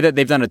they say that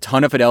they've done a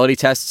ton of fidelity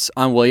tests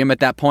on William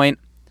at that point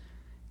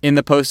in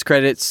the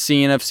post-credits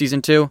scene of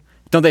season 2?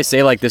 Don't they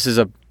say, like, this is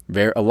a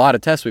lot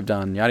of tests we've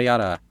done, yada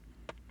yada?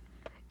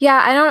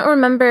 Yeah, I don't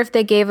remember if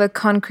they gave a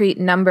concrete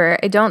number.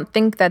 I don't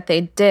think that they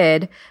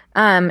did.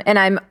 And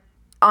I'm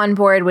on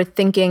board with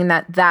thinking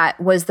that that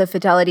was the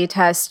fidelity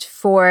test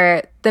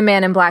for the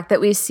Man in Black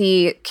that we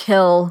see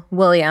kill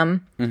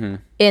William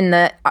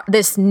in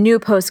this new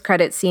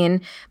post-credit scene,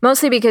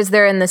 mostly because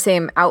they're in the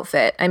same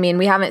outfit. I mean,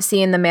 we haven't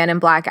seen the Man in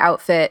Black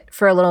outfit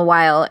for a little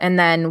while, and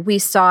then we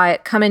saw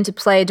it come into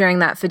play during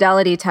that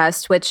fidelity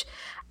test, which...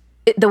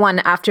 the one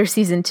after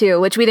season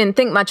 2, which we didn't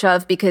think much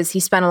of because he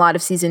spent a lot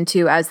of season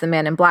 2 as the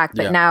Man in Black,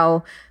 but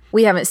now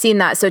we haven't seen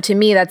that. So to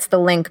me, that's the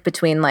link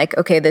between like,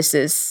 okay, this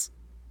is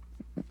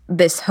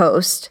this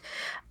host.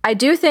 I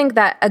do think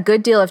that a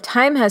good deal of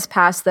time has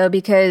passed though,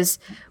 because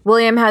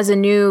William has a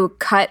new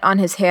cut on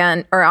his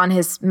hand or on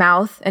his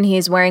mouth and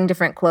he's wearing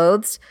different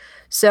clothes.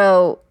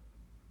 So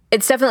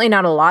it's definitely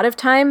not a lot of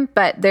time,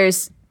 but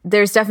there's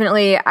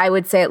definitely, I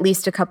would say, at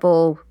least a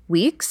couple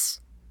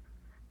weeks.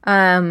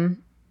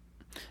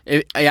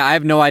 I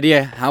have no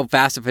idea how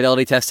fast a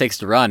fidelity test takes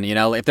to run. You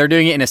know, if they're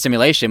doing it in a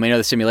simulation, we know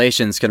the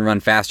simulations can run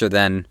faster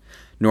than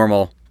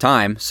normal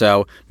time.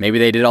 So maybe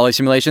they did all these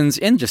simulations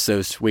in just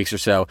those weeks or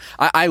so.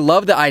 I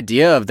love the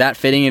idea of that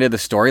fitting into the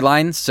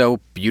storyline so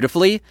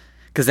beautifully,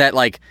 because that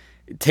like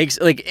takes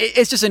like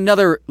it's just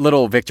another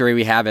little victory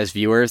we have as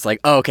viewers. Like,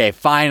 oh, okay,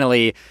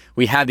 finally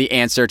we have the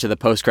answer to the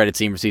post-credit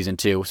scene for season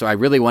 2. So I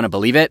really want to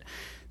believe it.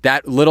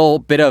 That little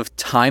bit of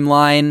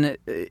timeline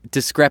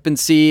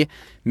discrepancy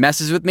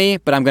messes with me,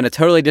 but I'm going to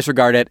totally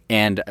disregard it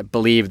and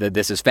believe that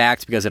this is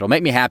fact because it'll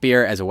make me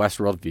happier as a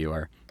Westworld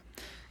viewer.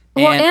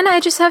 Well, and I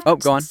just have... Oh,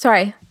 go on.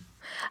 Sorry.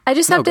 I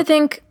just have to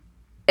think,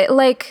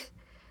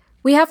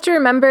 we have to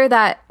remember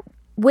that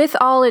with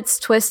all its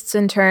twists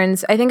and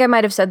turns, I think I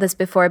might have said this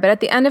before, but at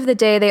the end of the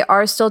day, they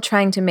are still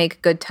trying to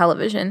make good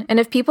television. And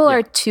if people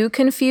are too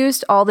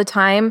confused all the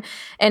time,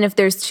 and if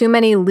there's too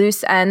many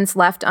loose ends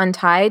left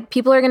untied,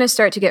 people are going to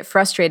start to get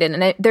frustrated.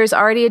 And there's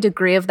already a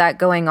degree of that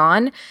going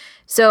on.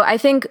 So I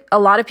think a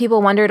lot of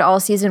people wondered all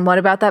season, what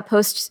about that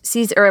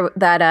post-season or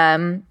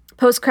that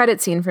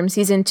post-credit scene from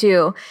season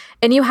 2?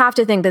 And you have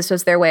to think this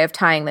was their way of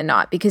tying the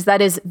knot because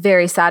that is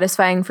very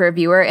satisfying for a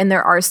viewer. And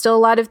there are still a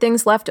lot of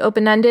things left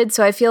open-ended.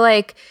 So I feel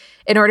like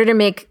in order to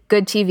make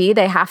good TV,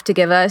 they have to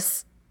give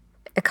us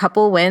a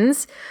couple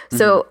wins. Mm-hmm.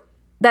 So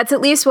that's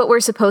at least what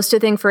we're supposed to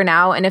think for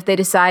now. And if they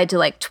decide to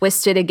like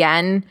twist it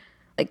again,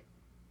 like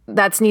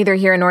that's neither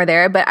here nor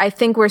there. But I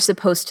think we're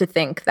supposed to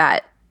think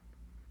that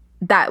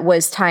that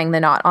was tying the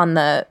knot on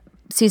the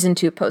season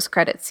 2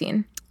 post-credit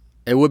scene.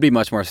 It would be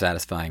much more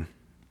satisfying.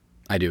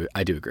 I do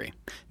agree.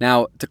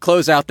 Now, to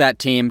close out that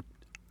team,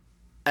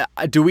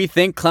 do we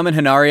think Clem and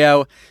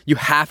Honorio, you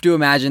have to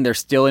imagine they're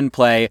still in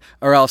play,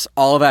 or else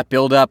all of that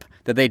buildup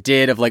that they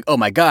did of like, oh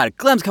my God,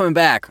 Clem's coming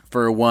back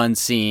for one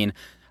scene.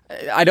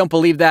 I don't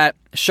believe that.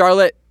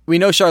 Charlotte, we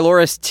know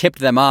Charloris tipped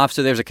them off,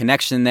 so there's a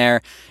connection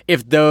there.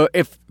 If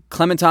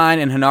Clementine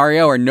and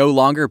Honorio are no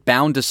longer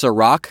bound to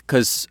Serac,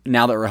 because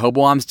now that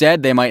Rehoboam's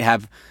dead, they might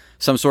have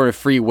some sort of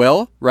free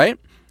will, right?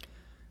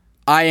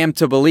 I am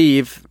to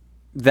believe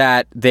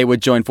that they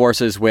would join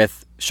forces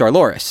with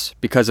Charloris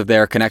because of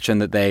their connection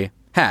that they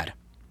had.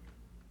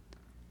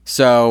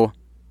 So,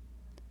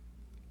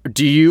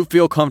 do you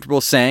feel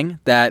comfortable saying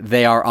that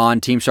they are on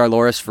Team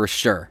Charloris for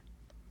sure?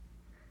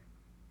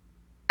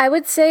 I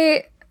would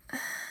say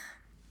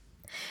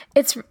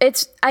it's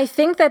I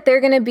think that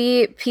they're going to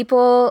be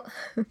people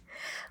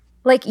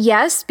like,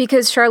 yes,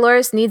 because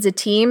Charloris needs a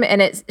team,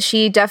 and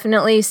she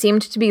definitely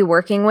seemed to be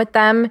working with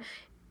them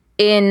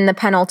in the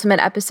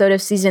penultimate episode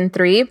of season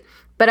 3.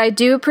 But I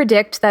do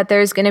predict that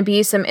there's going to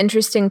be some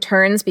interesting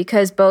turns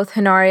because both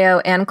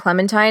Honorio and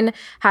Clementine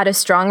had a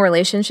strong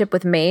relationship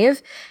with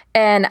Maeve.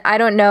 And I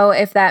don't know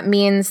if that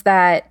means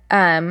that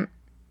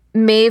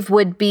Maeve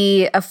would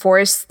be a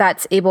force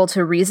that's able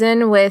to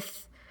reason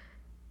with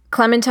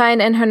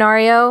Clementine and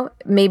Honorio.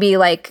 Maybe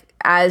like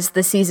as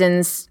the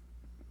seasons,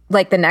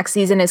 like the next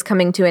season is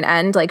coming to an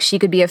end, like she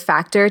could be a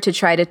factor to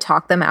try to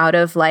talk them out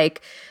of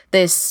like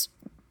this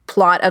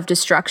plot of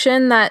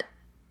destruction that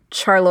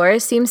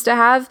Charloris seems to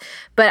have,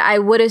 but I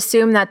would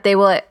assume that they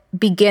will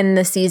begin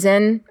the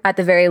season at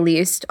the very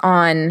least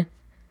on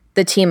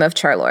the team of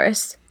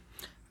Charloris.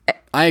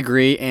 I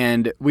agree,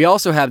 and we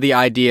also have the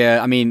idea,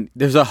 I mean,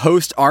 there's a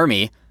host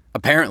army,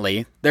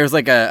 apparently. There's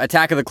like a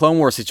Attack of the Clone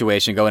Wars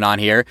situation going on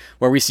here,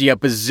 where we see a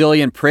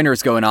bazillion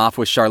printers going off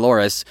with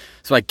Charloris,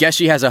 so I guess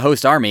she has a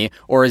host army,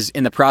 or is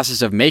in the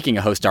process of making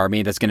a host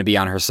army that's going to be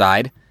on her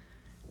side.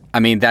 I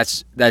mean,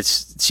 that's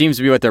seems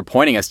to be what they're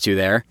pointing us to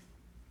there.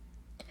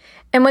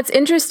 And what's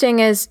interesting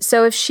is,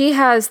 so if she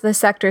has the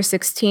Sector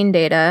 16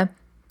 data,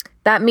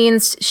 that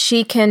means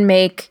she can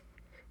make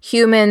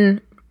human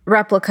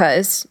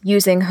replicas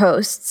using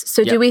hosts.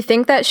 So do we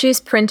think that she's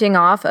printing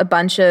off a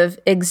bunch of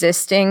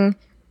existing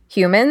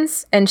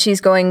humans and she's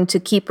going to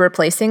keep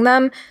replacing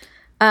them?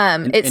 It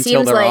until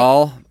seems they're like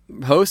all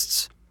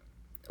hosts?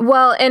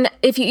 Well, and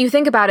if you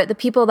think about it, the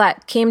people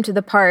that came to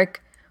the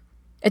park,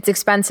 it's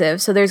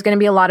expensive. So there's going to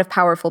be a lot of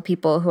powerful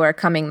people who are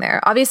coming there.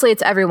 Obviously,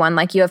 it's everyone.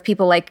 Like you have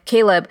people like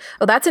Caleb.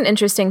 Oh, that's an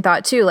interesting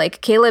thought too. Like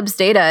Caleb's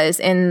data is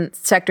in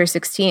Sector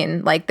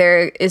 16. Like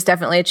there is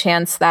definitely a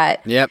chance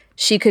that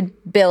she could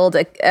build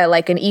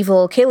like an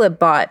evil Caleb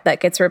bot that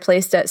gets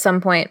replaced at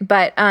some point.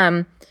 But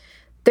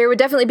there would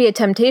definitely be a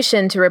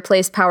temptation to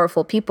replace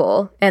powerful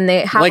people. And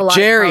they have like a lot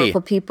Jerry. of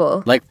powerful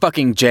people. Like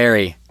fucking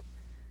Jerry.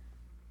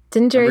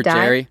 Didn't Jerry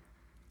die? Jerry?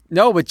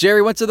 No, but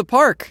Jerry went to the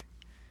park.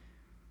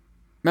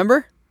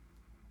 Remember?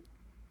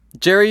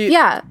 Jerry,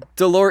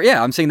 Dolores.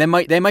 Yeah, I'm saying they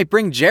might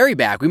bring Jerry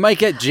back. We might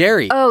get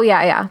Jerry. Oh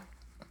yeah.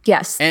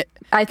 Yes, and,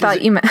 I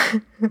thought you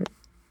meant.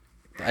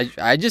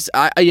 I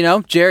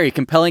Jerry,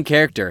 compelling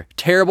character,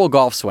 terrible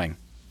golf swing,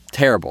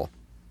 terrible,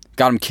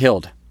 got him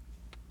killed.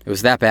 It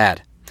was that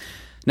bad.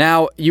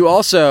 Now you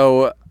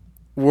also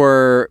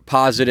were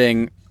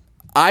positing.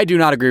 I do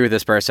not agree with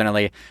this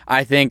personally.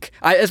 I think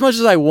as much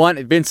as I want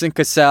Vincent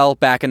Cassell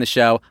back in the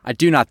show, I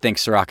do not think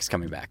Serac is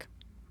coming back.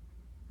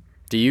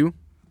 Do you?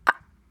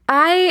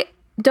 I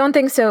don't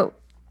think so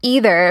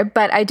either,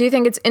 but I do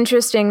think it's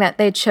interesting that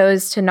they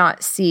chose to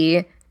not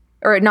see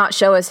or not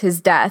show us his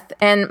death.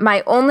 And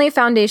my only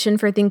foundation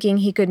for thinking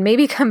he could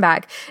maybe come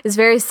back is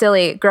very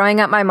silly. Growing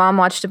up, my mom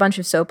watched a bunch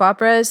of soap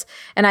operas,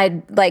 and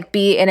I'd like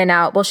be in and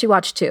out. Well, she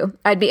watched two.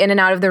 I'd be in and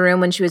out of the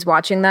room when she was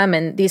watching them,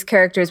 and these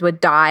characters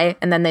would die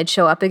and then they'd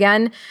show up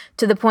again,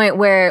 to the point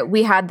where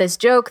we had this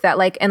joke that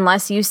like,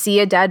 unless you see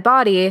a dead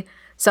body,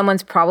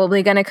 someone's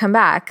probably going to come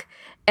back.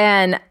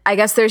 And I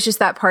guess there's just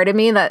that part of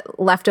me that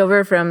left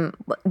over from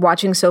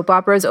watching soap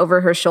operas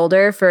over her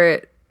shoulder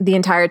for the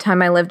entire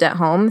time I lived at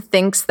home,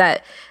 thinks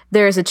that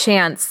there's a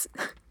chance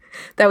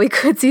that we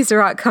could see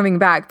Serac coming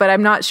back. But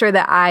I'm not sure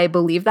that I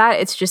believe that.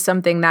 It's just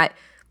something that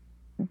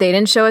they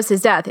didn't show us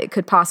his death. It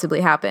could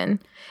possibly happen.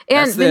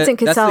 And Vincent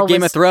Cassel that's the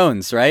Game of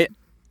Thrones, right?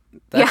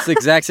 That's the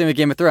exact same with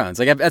Game of Thrones.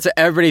 Like that's what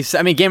everybody.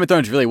 I mean, Game of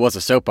Thrones really was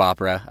a soap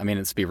opera. I mean,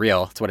 let's be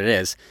real. It's what it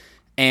is.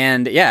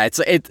 And yeah,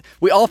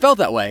 we all felt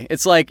that way.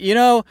 It's like, you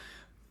know,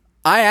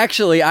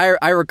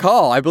 I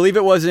recall, I believe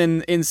it was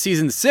in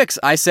season 6,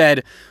 I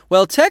said,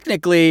 well,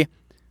 technically,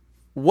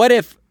 what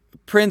if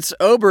Prince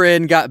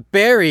Oberyn got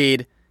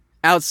buried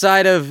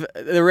outside of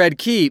the Red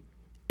Keep,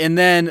 and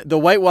then the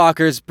White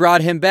Walkers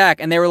brought him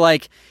back, and they were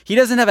like, he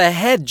doesn't have a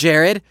head,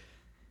 Jared.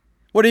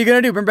 What are you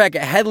going to do? Bring back a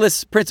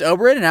headless Prince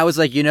Oberyn? And I was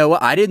like, you know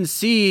what? I didn't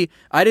see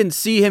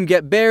him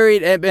get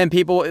buried, and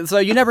people, so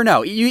you never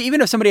know. Even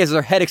if somebody has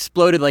their head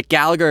exploded like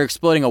Gallagher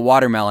exploding a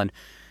watermelon,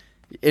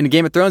 in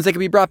Game of Thrones, they could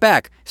be brought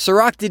back.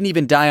 Serac didn't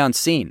even die on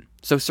scene.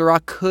 So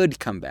Serac could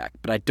come back,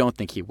 but I don't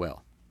think he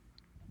will.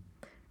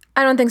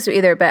 I don't think so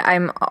either, but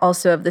I'm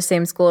also of the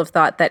same school of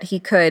thought that he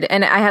could.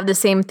 And I have the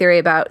same theory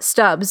about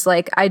Stubbs.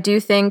 Like, I do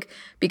think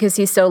because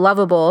he's so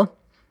lovable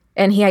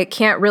and he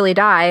can't really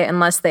die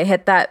unless they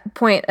hit that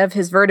point of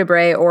his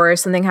vertebrae or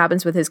something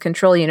happens with his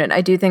control unit,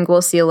 I do think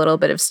we'll see a little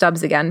bit of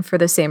Stubbs again for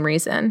the same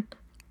reason.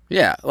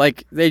 Yeah,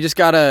 like they just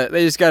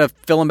gotta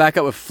fill him back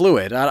up with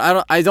fluid.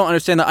 I don't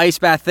understand the ice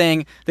bath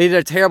thing. They did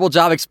a terrible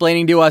job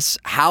explaining to us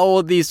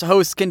how these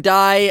hosts can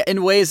die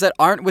in ways that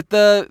aren't with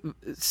the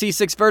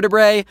C6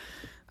 vertebrae.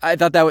 I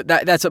thought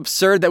that's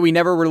absurd that we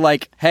never were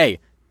like, hey,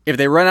 if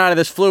they run out of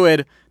this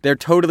fluid, they're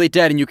totally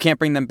dead and you can't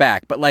bring them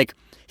back. But like,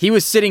 he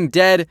was sitting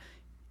dead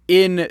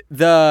in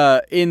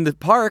the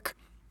park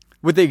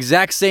with the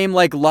exact same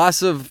like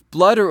loss of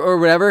blood or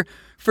whatever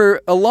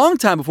for a long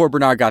time before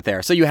Bernard got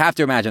there. So you have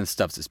to imagine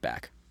Stubbs is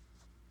back.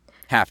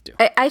 Have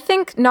to. I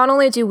think not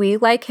only do we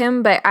like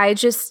him, but I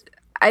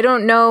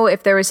don't know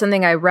if there was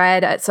something I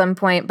read at some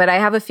point, but I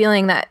have a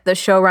feeling that the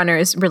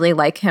showrunners really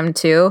like him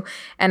too.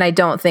 And I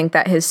don't think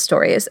that his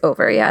story is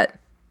over yet.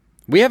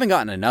 We haven't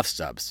gotten enough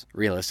Stubbs,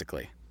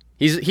 realistically.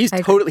 He's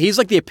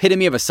like the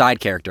epitome of a side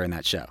character in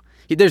that show.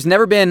 There's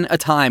never been a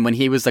time when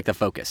he was like the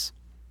focus.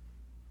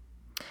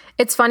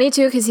 It's funny,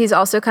 too, because he's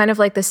also kind of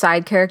like the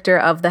side character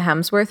of the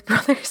Hemsworth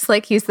brothers.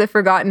 Like, he's the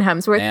forgotten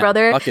Hemsworth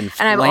brother. Fucking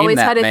and I've flame always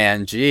that had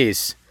man.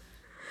 Jeez.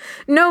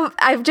 No,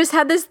 I've just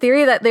had this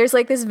theory that there's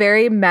like this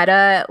very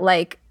meta,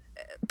 like,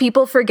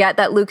 people forget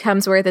that Luke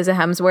Hemsworth is a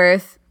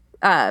Hemsworth.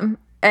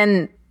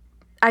 And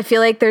I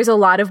feel like there's a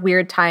lot of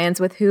weird tie-ins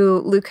with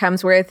who Luke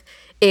Hemsworth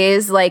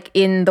is, like,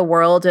 in the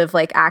world of,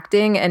 like,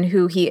 acting and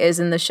who he is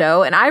in the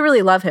show. And I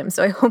really love him,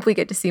 so I hope we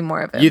get to see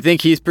more of him. You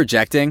think he's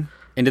projecting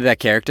into that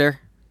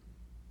character?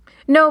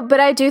 No, but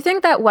I do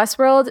think that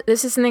Westworld,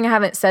 this is something I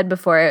haven't said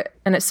before,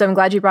 and so I'm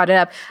glad you brought it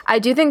up. I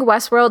do think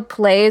Westworld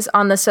plays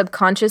on the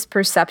subconscious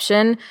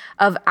perception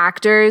of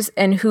actors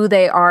and who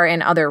they are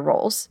in other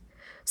roles.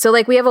 So,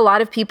 like, we have a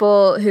lot of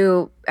people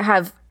who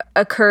have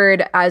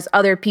occurred as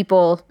other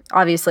people,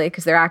 obviously,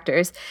 because they're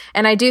actors.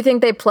 And I do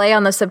think they play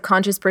on the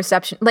subconscious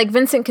perception. Like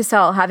Vincent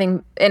Cassel,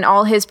 having in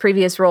all his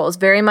previous roles,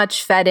 very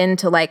much fed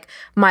into, like,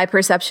 my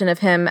perception of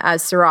him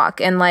as Serac.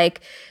 And,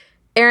 like,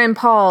 Aaron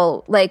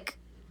Paul, like,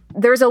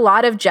 there's a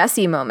lot of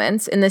Jesse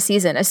moments in the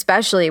season,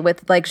 especially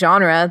with like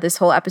genre, this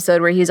whole episode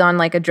where he's on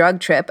like a drug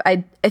trip.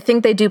 I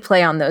think they do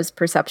play on those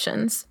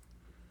perceptions.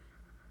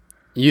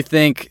 You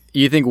think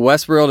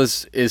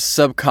Westworld is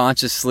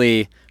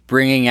subconsciously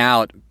bringing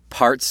out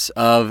parts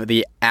of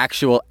the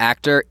actual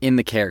actor in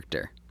the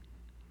character?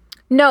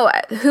 No,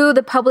 who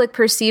the public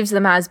perceives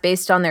them as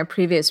based on their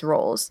previous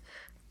roles.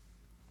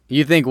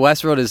 You think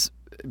Westworld is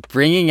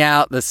bringing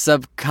out the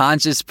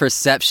subconscious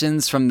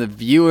perceptions from the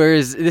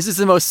viewers? This is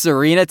the most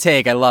Serena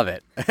take. I love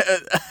it.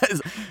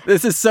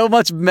 This is so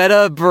much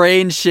meta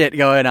brain shit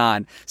going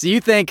on. So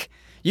you think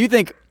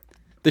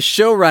the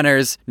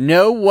showrunners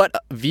know what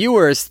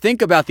viewers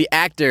think about the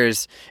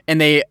actors,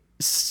 and they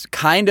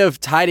kind of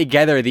tie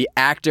together the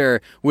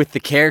actor with the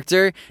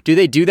character? Do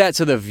they do that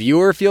so the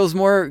viewer feels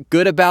more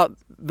good about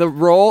the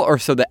role, or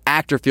so the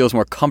actor feels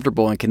more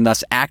comfortable and can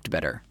thus act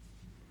better?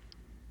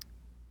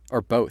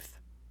 Or both?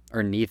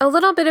 Or neither? A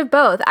little bit of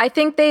both. I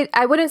think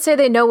I wouldn't say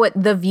they know what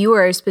the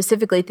viewer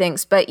specifically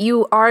thinks, but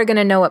you are going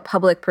to know what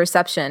public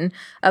perception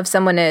of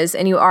someone is,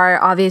 and you are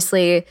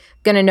obviously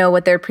going to know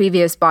what their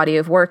previous body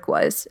of work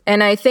was.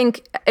 And I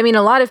think, I mean,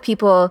 a lot of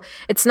people,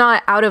 it's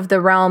not out of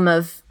the realm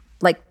of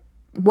like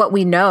what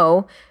we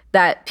know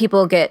that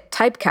people get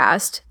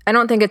typecast. I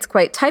don't think it's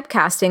quite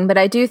typecasting, but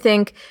I do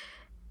think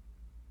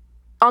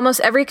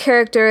almost every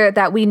character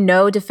that we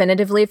know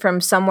definitively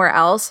from somewhere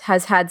else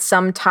has had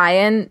some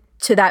tie-in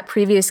to that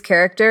previous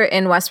character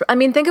in Westworld. I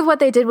mean, think of what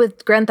they did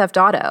with Grand Theft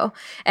Auto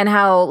and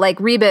how like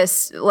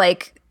Rebus,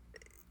 like,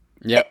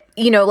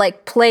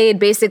 like played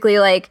basically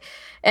like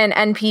an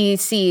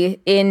NPC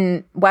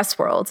in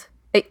Westworld.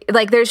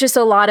 Like there's just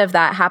a lot of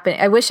that happening.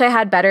 I wish I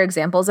had better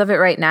examples of it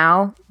right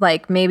now.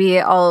 Like maybe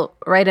I'll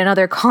write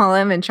another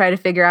column and try to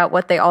figure out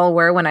what they all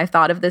were when I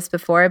thought of this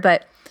before.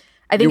 But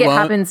I think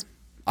happens.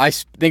 I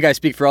think I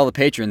speak for all the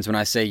patrons when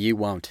I say you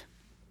won't.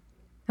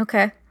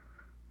 Okay.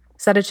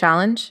 Is that a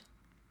challenge?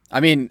 I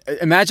mean,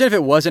 imagine if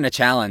it wasn't a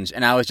challenge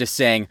and I was just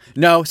saying,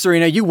 no,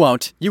 Serena, you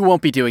won't. You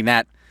won't be doing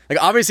that.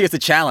 Like obviously it's a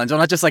challenge. I'm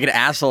not just like an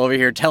asshole over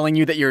here telling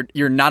you that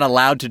you're not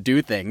allowed to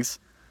do things.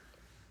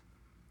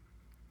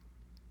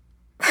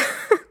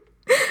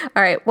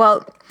 All right.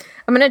 Well,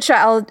 I'm going to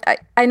try.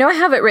 I know I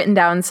have it written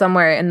down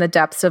somewhere in the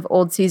depths of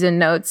old season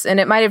notes, and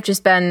it might have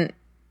just been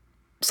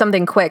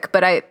something quick,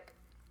 but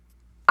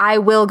I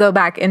will go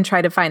back and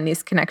try to find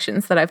these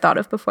connections that I've thought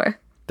of before.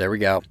 There we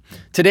go.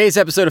 Today's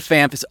episode of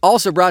FAMF is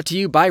also brought to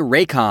you by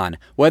Raycon.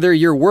 Whether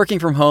you're working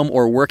from home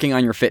or working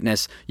on your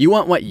fitness, you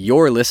want what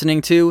you're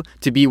listening to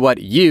be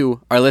what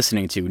you are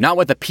listening to, not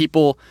what the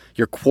people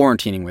you're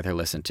quarantining with are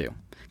listening to.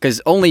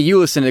 Because only you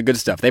listen to good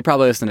stuff. They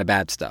probably listen to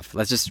bad stuff.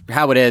 That's just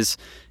how it is,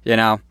 you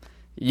know.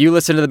 You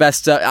listen to the best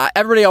stuff.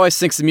 Everybody always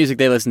thinks the music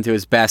they listen to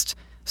is best,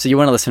 so you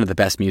want to listen to the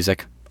best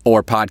music,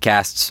 or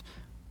podcasts,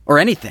 or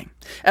anything.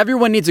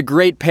 Everyone needs a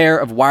great pair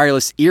of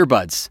wireless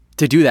earbuds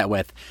to do that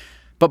with.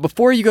 But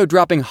before you go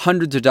dropping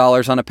hundreds of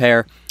dollars on a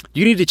pair,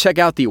 you need to check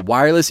out the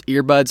wireless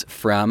earbuds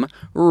from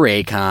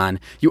Raycon.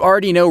 You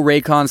already know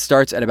Raycon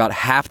starts at about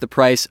half the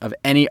price of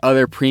any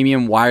other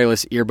premium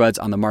wireless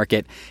earbuds on the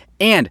market,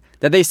 and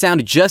that they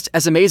sound just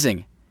as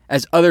amazing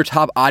as other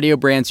top audio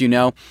brands you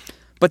know.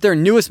 But their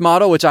newest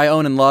model, which I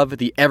own and love,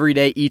 the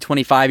Everyday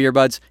E25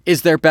 earbuds,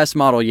 is their best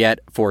model yet,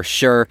 for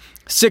sure.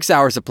 6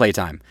 hours of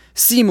playtime,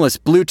 seamless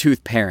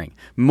Bluetooth pairing,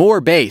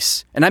 more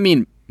bass, and I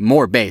mean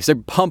more bass. They're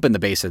pumping the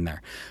bass in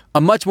there.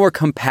 A much more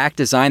compact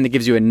design that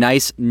gives you a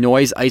nice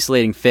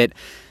noise-isolating fit.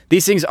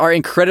 These things are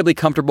incredibly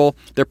comfortable.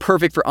 They're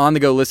perfect for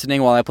on-the-go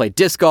listening while I play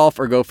disc golf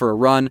or go for a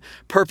run,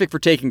 perfect for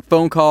taking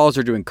phone calls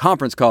or doing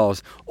conference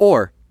calls,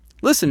 or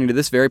listening to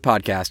this very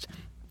podcast.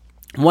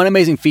 One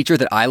amazing feature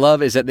that I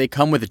love is that they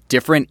come with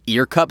different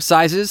ear cup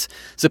sizes,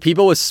 so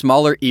people with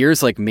smaller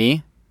ears like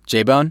me,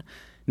 J-Bone,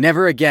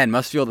 never again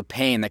must feel the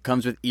pain that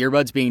comes with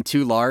earbuds being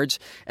too large,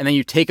 and then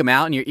you take them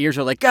out and your ears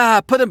are like,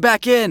 put them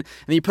back in, and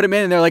then you put them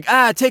in and they're like,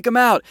 take them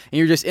out, and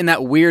you're just in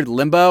that weird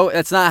limbo.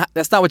 That's not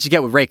what you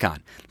get with Raycon.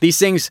 These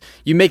things,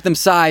 you make them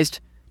sized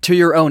to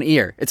your own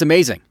ear. It's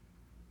amazing.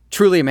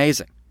 Truly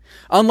amazing.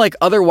 Unlike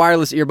other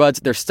wireless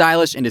earbuds, they're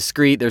stylish and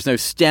discreet. There's no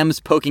stems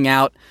poking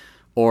out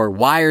or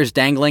wires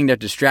dangling to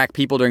distract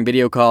people during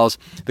video calls.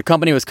 The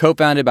company was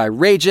co-founded by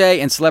Ray J,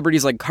 and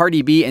celebrities like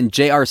Cardi B and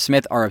J.R.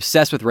 Smith are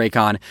obsessed with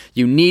Raycon.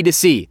 You need to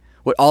see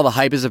what all the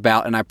hype is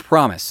about, and I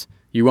promise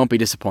you won't be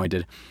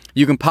disappointed.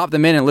 You can pop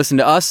them in and listen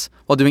to us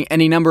while doing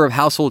any number of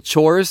household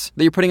chores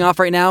that you're putting off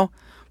right now.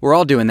 We're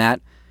all doing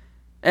that.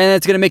 And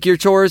it's going to make your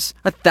chores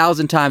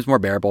 1,000 times more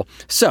bearable.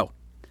 So,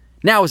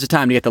 now is the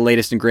time to get the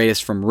latest and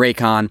greatest from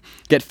Raycon.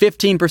 Get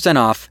 15%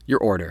 off your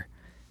order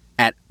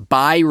at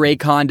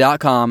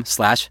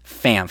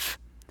buyraycon.com/FAMF.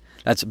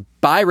 That's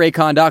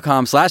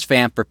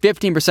buyraycon.com/FAMF for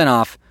 15%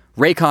 off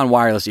Raycon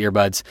wireless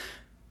earbuds.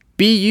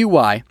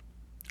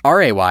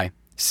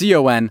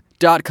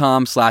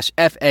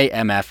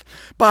 buyraycon.com/FAMF.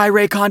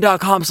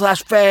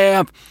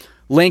 buyraycon.com/FAMF.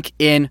 Link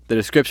in the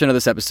description of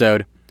this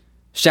episode.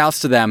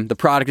 Shouts to them. The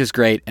product is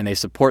great and they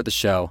support the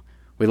show.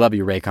 We love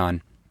you,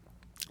 Raycon.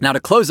 Now to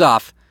close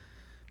off,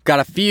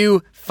 got a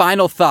few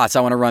final thoughts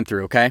I want to run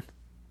through, okay?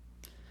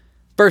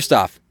 First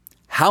off,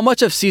 how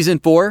much of Season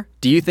 4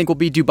 do you think will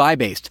be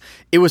Dubai-based?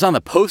 It was on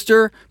the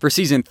poster for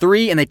Season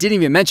 3, and they didn't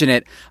even mention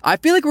it. I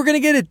feel like we're going to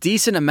get a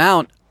decent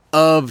amount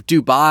of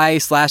Dubai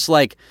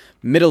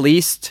 / Middle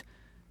East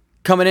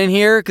coming in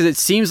here, because it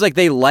seems like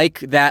they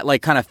like that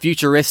kind of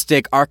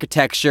futuristic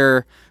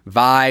architecture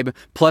vibe.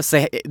 Plus,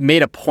 they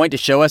made a point to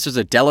show us there's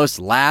a Delos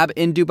lab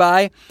in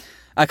Dubai.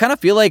 I kind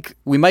of feel like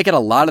we might get a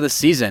lot of the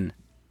season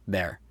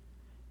there.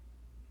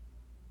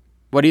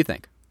 What do you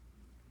think?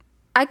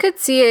 I could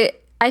see it.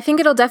 I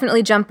think it'll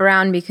definitely jump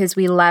around because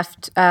we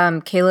left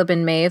Caleb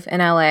and Maeve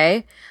in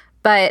LA.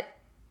 But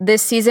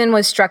this season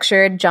was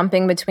structured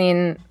jumping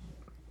between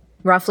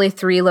roughly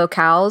 3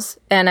 locales.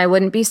 And I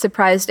wouldn't be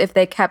surprised if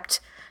they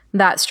kept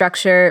that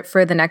structure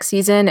for the next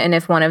season and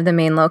if one of the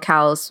main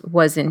locales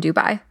was in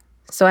Dubai.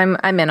 So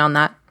I'm in on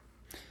that.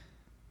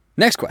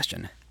 Next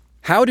question.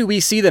 How do we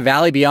see the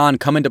Valley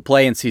Beyond come into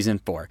play in Season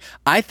 4?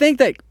 I think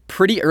that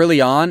pretty early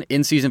on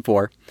in Season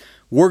 4,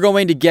 we're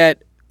going to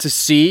get to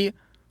see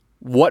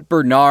what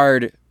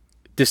Bernard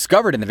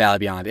discovered in the Valley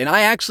Beyond. And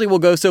I actually will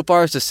go so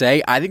far as to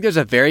say, I think there's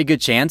a very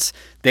good chance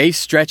they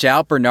stretch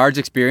out Bernard's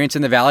experience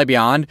in the Valley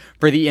Beyond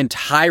for the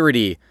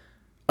entirety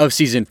of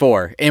Season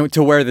 4, and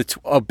to where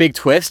a big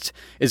twist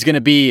is going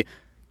to be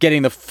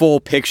getting the full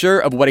picture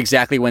of what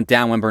exactly went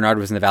down when Bernard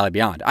was in the Valley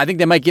Beyond. I think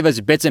they might give us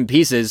bits and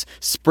pieces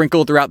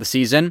sprinkled throughout the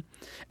season.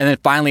 And then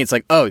finally it's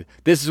like, oh,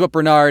 this is what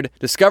Bernard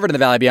discovered in the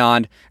Valley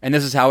Beyond, and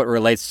this is how it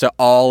relates to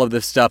all of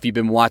the stuff you've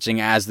been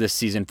watching as this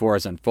season 4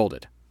 has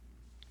unfolded.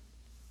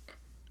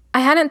 I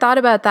hadn't thought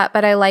about that,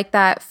 but I like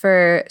that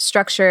for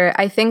structure.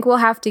 I think we'll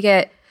have to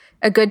get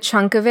a good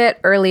chunk of it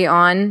early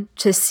on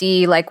to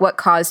see like what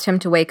caused him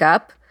to wake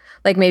up.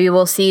 Like maybe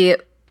we'll see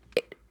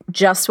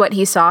just what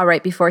he saw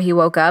right before he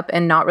woke up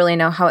and not really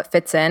know how it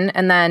fits in.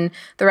 And then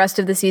the rest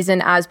of the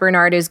season, as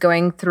Bernard is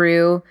going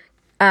through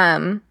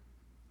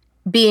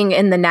being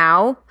in the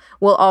now,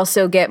 we'll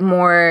also get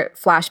more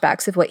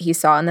flashbacks of what he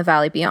saw in the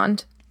Valley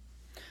Beyond.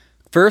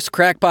 First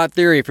crackpot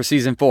theory for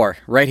season 4,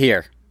 right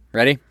here.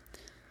 Ready?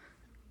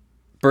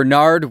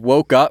 Bernard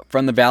woke up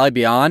from the Valley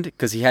Beyond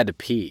because he had to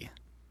pee.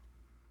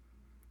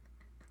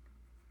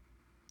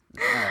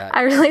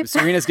 I really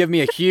Serena's giving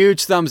me a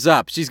huge thumbs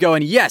up. She's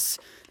going, yes,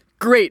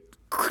 great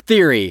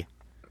theory.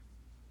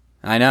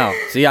 I know.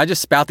 See, I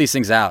just spout these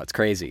things out. It's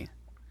crazy.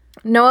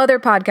 No other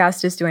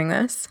podcast is doing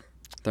this.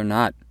 They're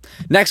not.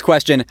 Next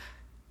question.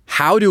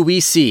 How do we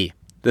see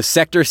the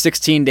Sector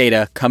 16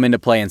 data come into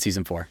play in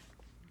season 4?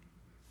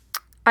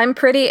 I'm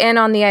pretty in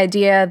on the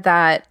idea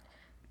that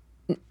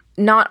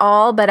not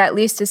all, but at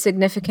least a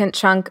significant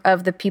chunk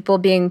of the people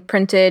being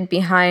printed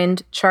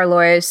behind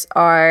Charlores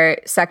are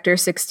Sector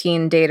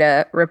 16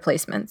 data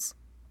replacements.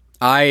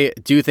 I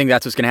do think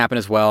that's what's going to happen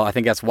as well. I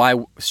think that's why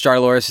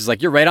Charlores is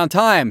like, you're right on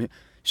time.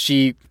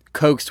 She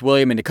coaxed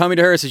William into coming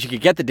to her so she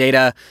could get the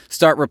data,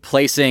 start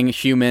replacing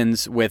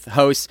humans with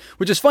hosts,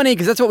 which is funny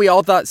because that's what we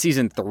all thought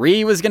season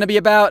 3 was going to be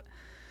about.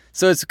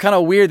 So it's kind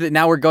of weird that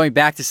now we're going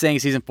back to saying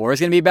season 4 is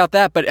going to be about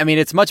that. But I mean,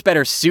 it's much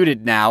better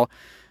suited now.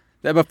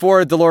 That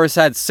before Dolores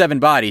had 7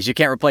 bodies. You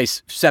can't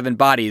replace 7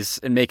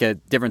 bodies and make a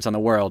difference on the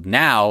world.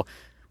 Now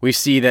we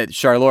see that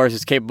Charlores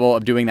is capable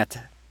of doing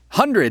that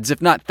hundreds, if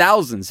not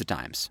thousands of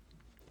times.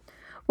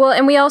 Well,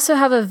 and we also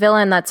have a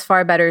villain that's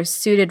far better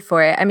suited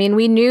for it. I mean,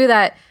 we knew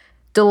that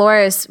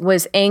Dolores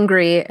was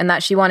angry and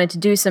that she wanted to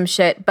do some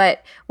shit.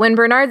 But when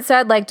Bernard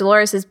said, like,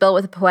 Dolores is built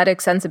with a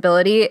poetic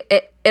sensibility,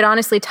 it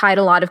honestly tied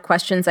a lot of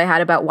questions I had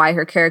about why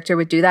her character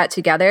would do that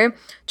together.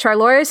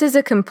 Charlores is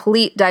a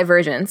complete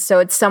divergence. So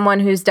it's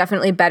someone who's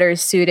definitely better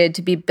suited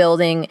to be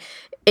building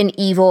an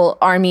evil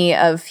army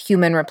of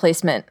human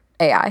replacement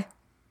AI.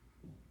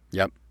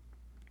 Yep,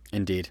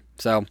 indeed.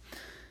 So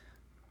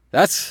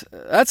that's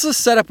the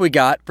setup we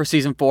got for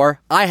season 4.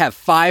 I have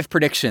 5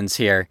 predictions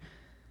here.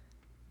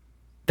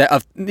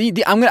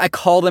 I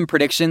call them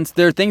predictions.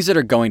 They're things that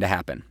are going to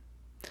happen.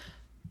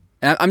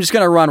 And I'm just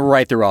going to run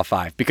right through all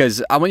 5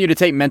 because I want you to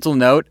take mental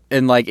note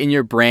and like in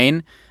your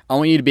brain, I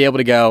want you to be able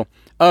to go,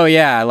 oh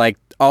yeah, like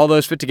all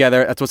those fit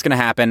together. That's what's going to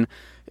happen.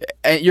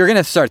 And you're going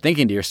to start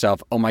thinking to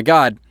yourself, oh my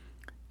God,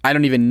 I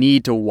don't even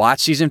need to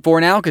watch season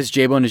 4 now because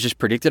J-Bone has just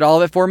predicted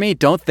all of it for me.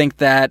 Don't think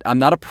that. I'm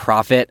not a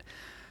prophet.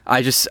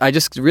 I just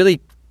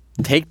really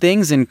take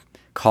things and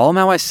call them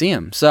how I see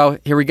them. So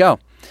here we go.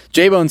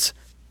 J-Bone's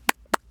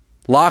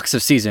locks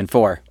of season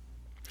 4.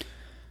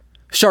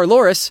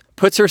 Charlores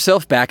puts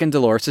herself back in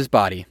Dolores'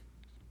 body.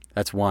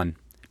 That's 1.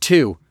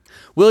 2.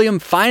 William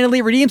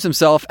finally redeems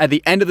himself at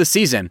the end of the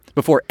season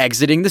before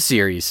exiting the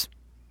series.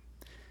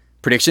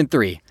 Prediction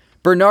 3.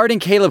 Bernard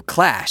and Caleb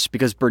clash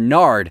because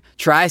Bernard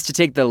tries to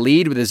take the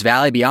lead with his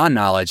Valley Beyond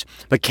knowledge,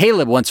 but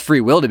Caleb wants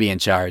free will to be in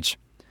charge.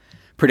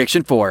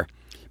 Prediction 4.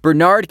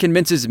 Bernard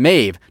convinces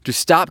Maeve to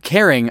stop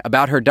caring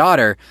about her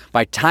daughter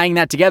by tying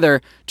that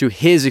together to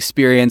his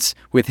experience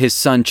with his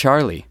son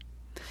Charlie.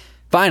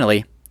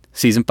 Finally,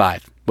 season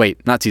 5.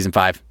 Wait, not season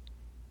 5.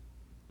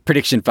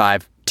 Prediction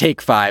 5.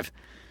 Take 5.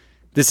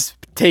 This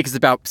take is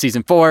about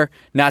season 4,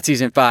 not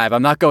season 5.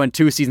 I'm not going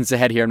 2 seasons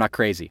ahead here. I'm not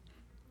crazy.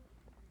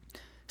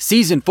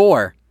 Season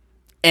 4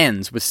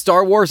 ends with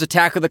Star Wars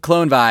Attack of the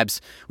Clone vibes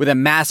with a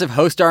massive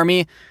host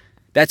army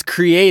that's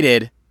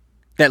created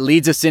that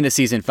leads us into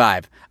season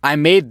 5. I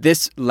made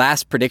this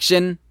last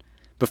prediction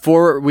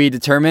before we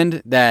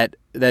determined that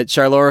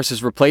Charlores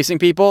is replacing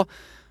people,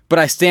 but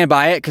I stand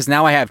by it because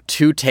now I have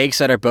 2 takes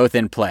that are both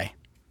in play.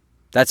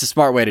 That's a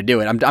smart way to do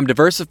it. I'm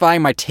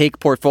diversifying my take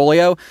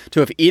portfolio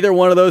to if either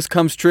one of those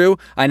comes true,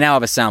 I now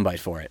have a soundbite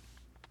for it.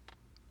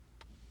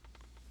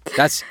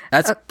 That's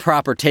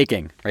proper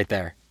taking right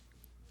there.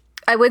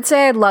 I would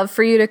say I'd love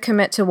for you to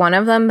commit to one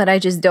of them, but I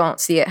just don't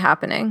see it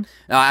happening.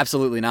 No,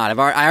 absolutely not.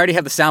 I already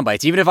have the sound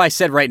bites. Even if I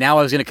said right now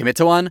I was going to commit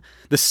to one,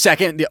 the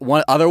second the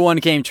other one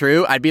came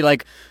true, I'd be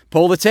like,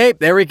 pull the tape.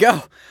 There we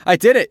go. I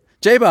did it.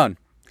 J-Bone.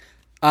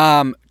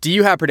 Do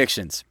you have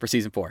predictions for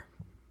season 4?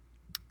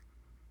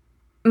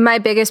 My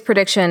biggest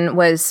prediction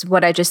was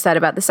what I just said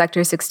about the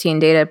Sector 16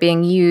 data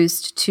being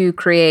used to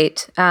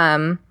create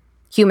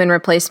human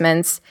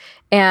replacements,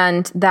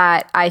 and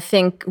that I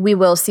think we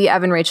will see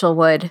Evan Rachel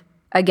Wood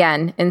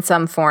again in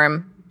some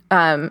form.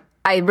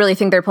 I really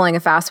think they're pulling a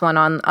fast one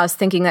on us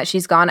thinking that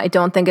she's gone. I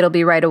don't think it'll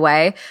be right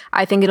away.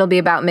 I think it'll be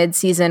about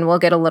mid-season. We'll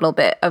get a little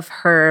bit of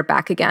her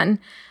back again.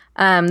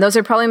 Those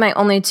are probably my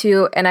only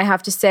 2. And I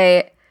have to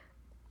say,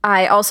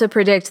 I also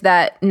predict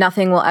that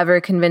nothing will ever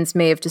convince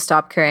Maeve to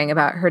stop caring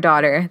about her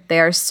daughter. They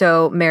are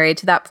so married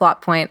to that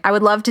plot point. I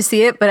would love to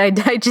see it, but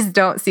I just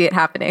don't see it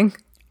happening.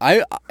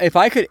 If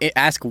I could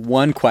ask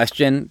one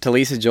question to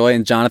Lisa Joy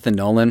and Jonathan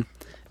Nolan,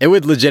 it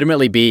would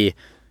legitimately be,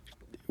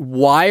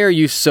 why are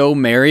you so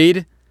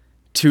married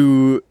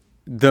to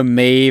the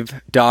Maeve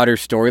daughter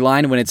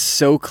storyline when it's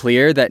so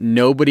clear that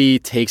nobody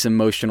takes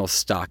emotional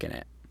stock in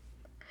it?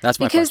 That's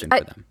my question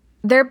for them.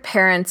 They're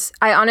parents.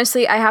 I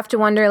have to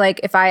wonder, like,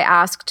 if I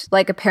asked,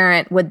 like, a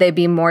parent, would they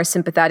be more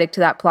sympathetic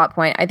to that plot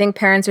point? I think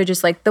parents are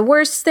just like, the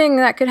worst thing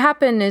that could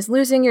happen is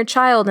losing your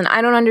child, and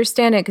I don't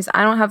understand it because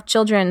I don't have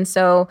children.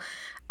 So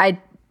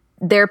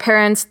their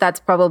parents, that's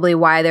probably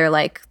why they're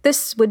like,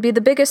 this would be the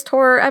biggest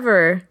horror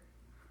ever.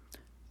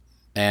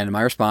 And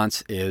my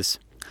response is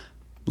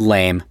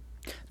lame.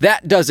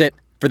 That does it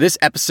for this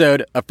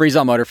episode of Freeze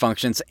All Motor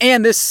Functions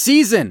and this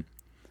season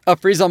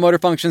of Freeze All Motor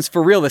Functions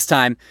for real this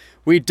time.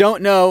 We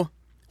don't know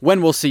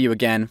when we'll see you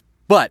again,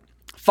 but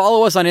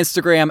follow us on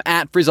Instagram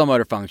at Freeze All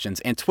Motor Functions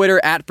and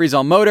Twitter at Freeze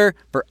All Motor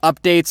for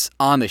updates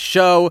on the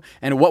show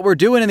and what we're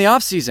doing in the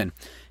off season.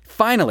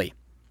 Finally,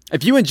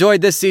 if you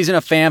enjoyed this season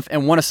of FAMF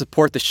and want to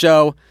support the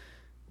show,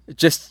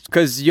 just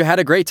because you had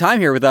a great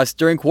time here with us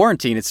during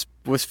quarantine, it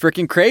was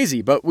freaking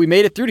crazy, but we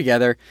made it through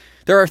together.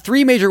 There are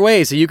 3 major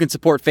ways that you can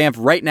support FAMF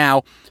right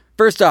now.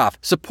 First off,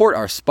 support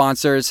our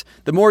sponsors.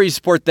 The more you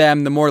support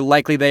them, the more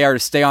likely they are to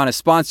stay on as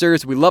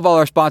sponsors. We love all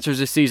our sponsors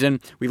this season.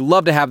 We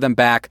love to have them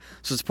back,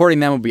 so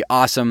supporting them would be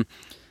awesome.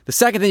 The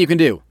second thing you can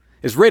do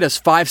is rate us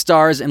 5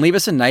 stars and leave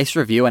us a nice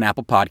review on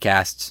Apple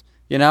Podcasts.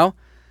 You know?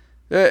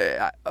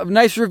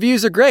 Nice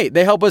reviews are great.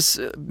 They help us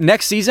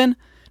next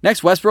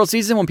Westworld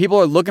season, when people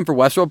are looking for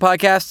Westworld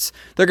podcasts,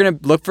 they're going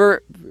to look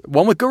for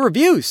one with good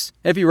reviews.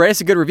 And if you write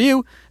us a good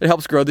review, it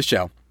helps grow the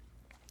show.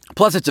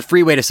 Plus, it's a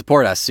free way to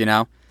support us, you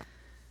know?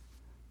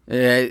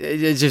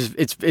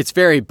 It's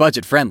very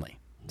budget friendly.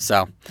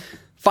 So,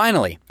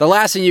 finally, the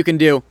last thing you can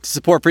do to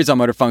support Freeze All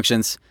Motor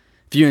Functions,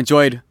 if you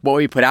enjoyed what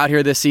we put out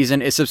here this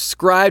season, is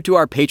subscribe to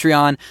our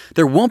Patreon.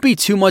 There won't be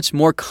too much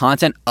more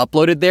content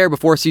uploaded there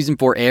before season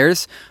 4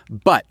 airs,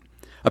 but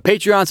a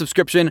Patreon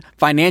subscription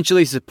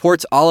financially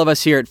supports all of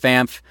us here at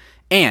FAMF,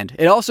 and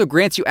it also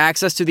grants you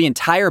access to the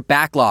entire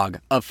backlog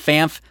of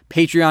FAMF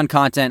Patreon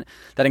content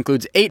that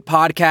includes 8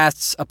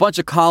 podcasts, a bunch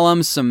of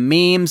columns, some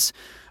memes,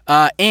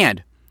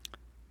 and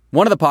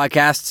one of the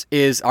podcasts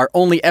is our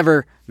only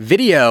ever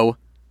video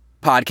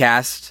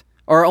podcast,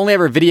 or only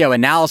ever video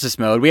analysis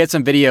mode. We had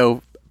some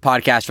video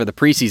podcasts for the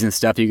preseason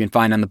stuff you can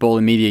find on the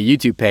Bolin Media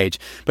YouTube page,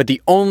 but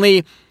the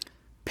only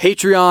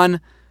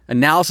Patreon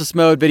analysis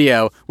mode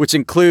video, which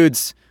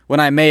includes when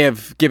I may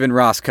have given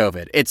Ross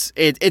COVID.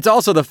 It's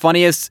also the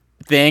funniest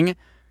thing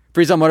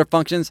Freeze All Motor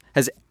Functions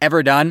has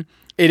ever done.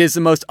 It is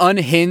the most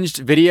unhinged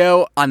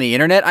video on the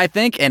internet, I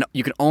think, and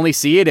you can only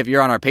see it if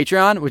you're on our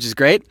Patreon, which is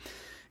great.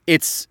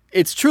 It's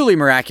truly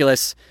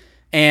miraculous,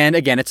 and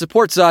again, it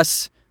supports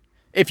us.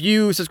 If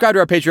you subscribe to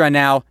our Patreon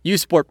now, you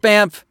support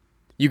FAMF,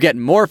 you get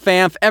more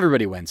FAMF,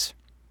 everybody wins.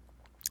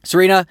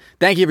 Serena,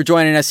 thank you for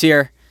joining us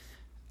here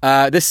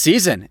this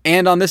season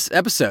and on this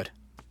episode.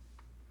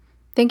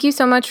 Thank you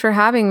so much for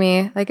having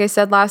me. Like I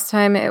said last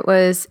time, it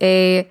was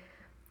a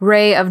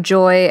ray of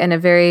joy and a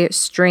very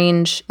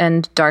strange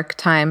and dark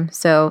time.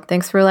 So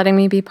thanks for letting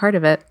me be part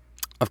of it.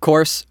 Of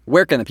course,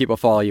 where can the people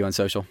follow you on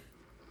social?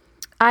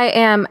 I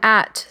am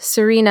at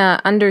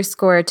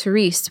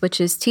Serena_Therese, which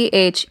is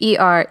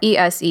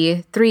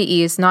THERESE, 3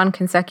 E's,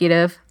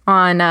 non-consecutive,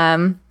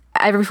 on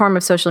every form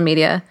of social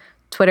media.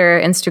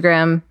 Twitter,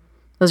 Instagram,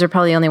 those are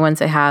probably the only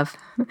ones I have.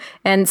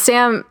 And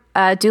Sam,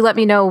 do let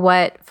me know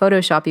what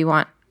Photoshop you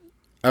want.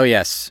 Oh,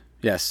 yes.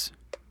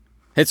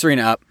 Hit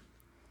Serena up.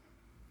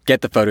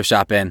 Get the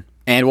Photoshop in,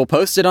 and we'll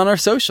post it on our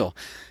social.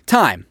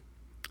 Time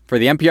for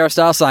the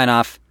NPR-style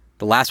sign-off,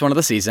 the last one of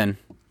the season.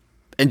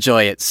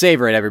 Enjoy it.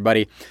 Savor it,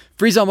 everybody.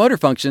 Freeze All Motor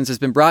Functions has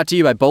been brought to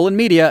you by Bolin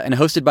Media and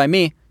hosted by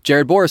me,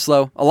 Jared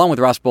Borislow, along with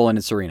Ross Bolin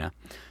and Serena.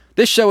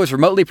 This show is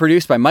remotely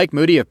produced by Mike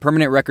Moody of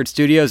Permanent Record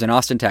Studios in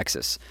Austin,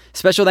 Texas.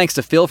 Special thanks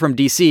to Phil from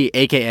DC,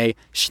 a.k.a.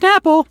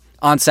 Schnapple,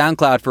 on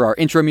SoundCloud for our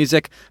intro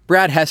music,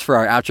 Brad Hess for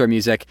our outro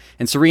music,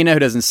 and Serena, who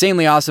does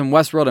insanely awesome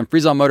Westworld and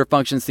Freeze All Motor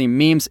Functions themed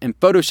memes and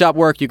Photoshop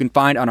work you can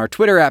find on our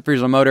Twitter at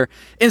Freeze All Motor,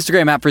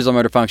 Instagram at Freeze All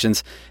Motor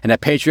Functions, and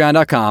at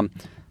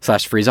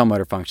patreon.com/Freeze All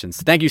Motor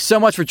Functions. Thank you so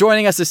much for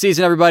joining us this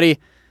season, everybody.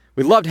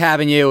 We loved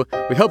having you.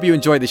 We hope you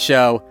enjoyed the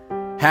show.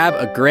 Have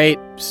a great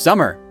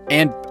summer,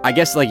 and I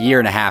guess like year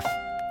and a half,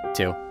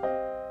 too.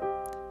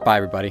 Bye,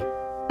 everybody.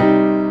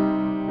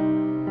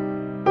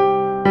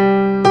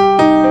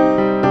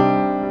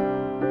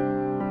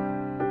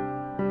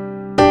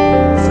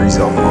 Freeze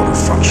All Motor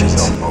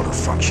Functions.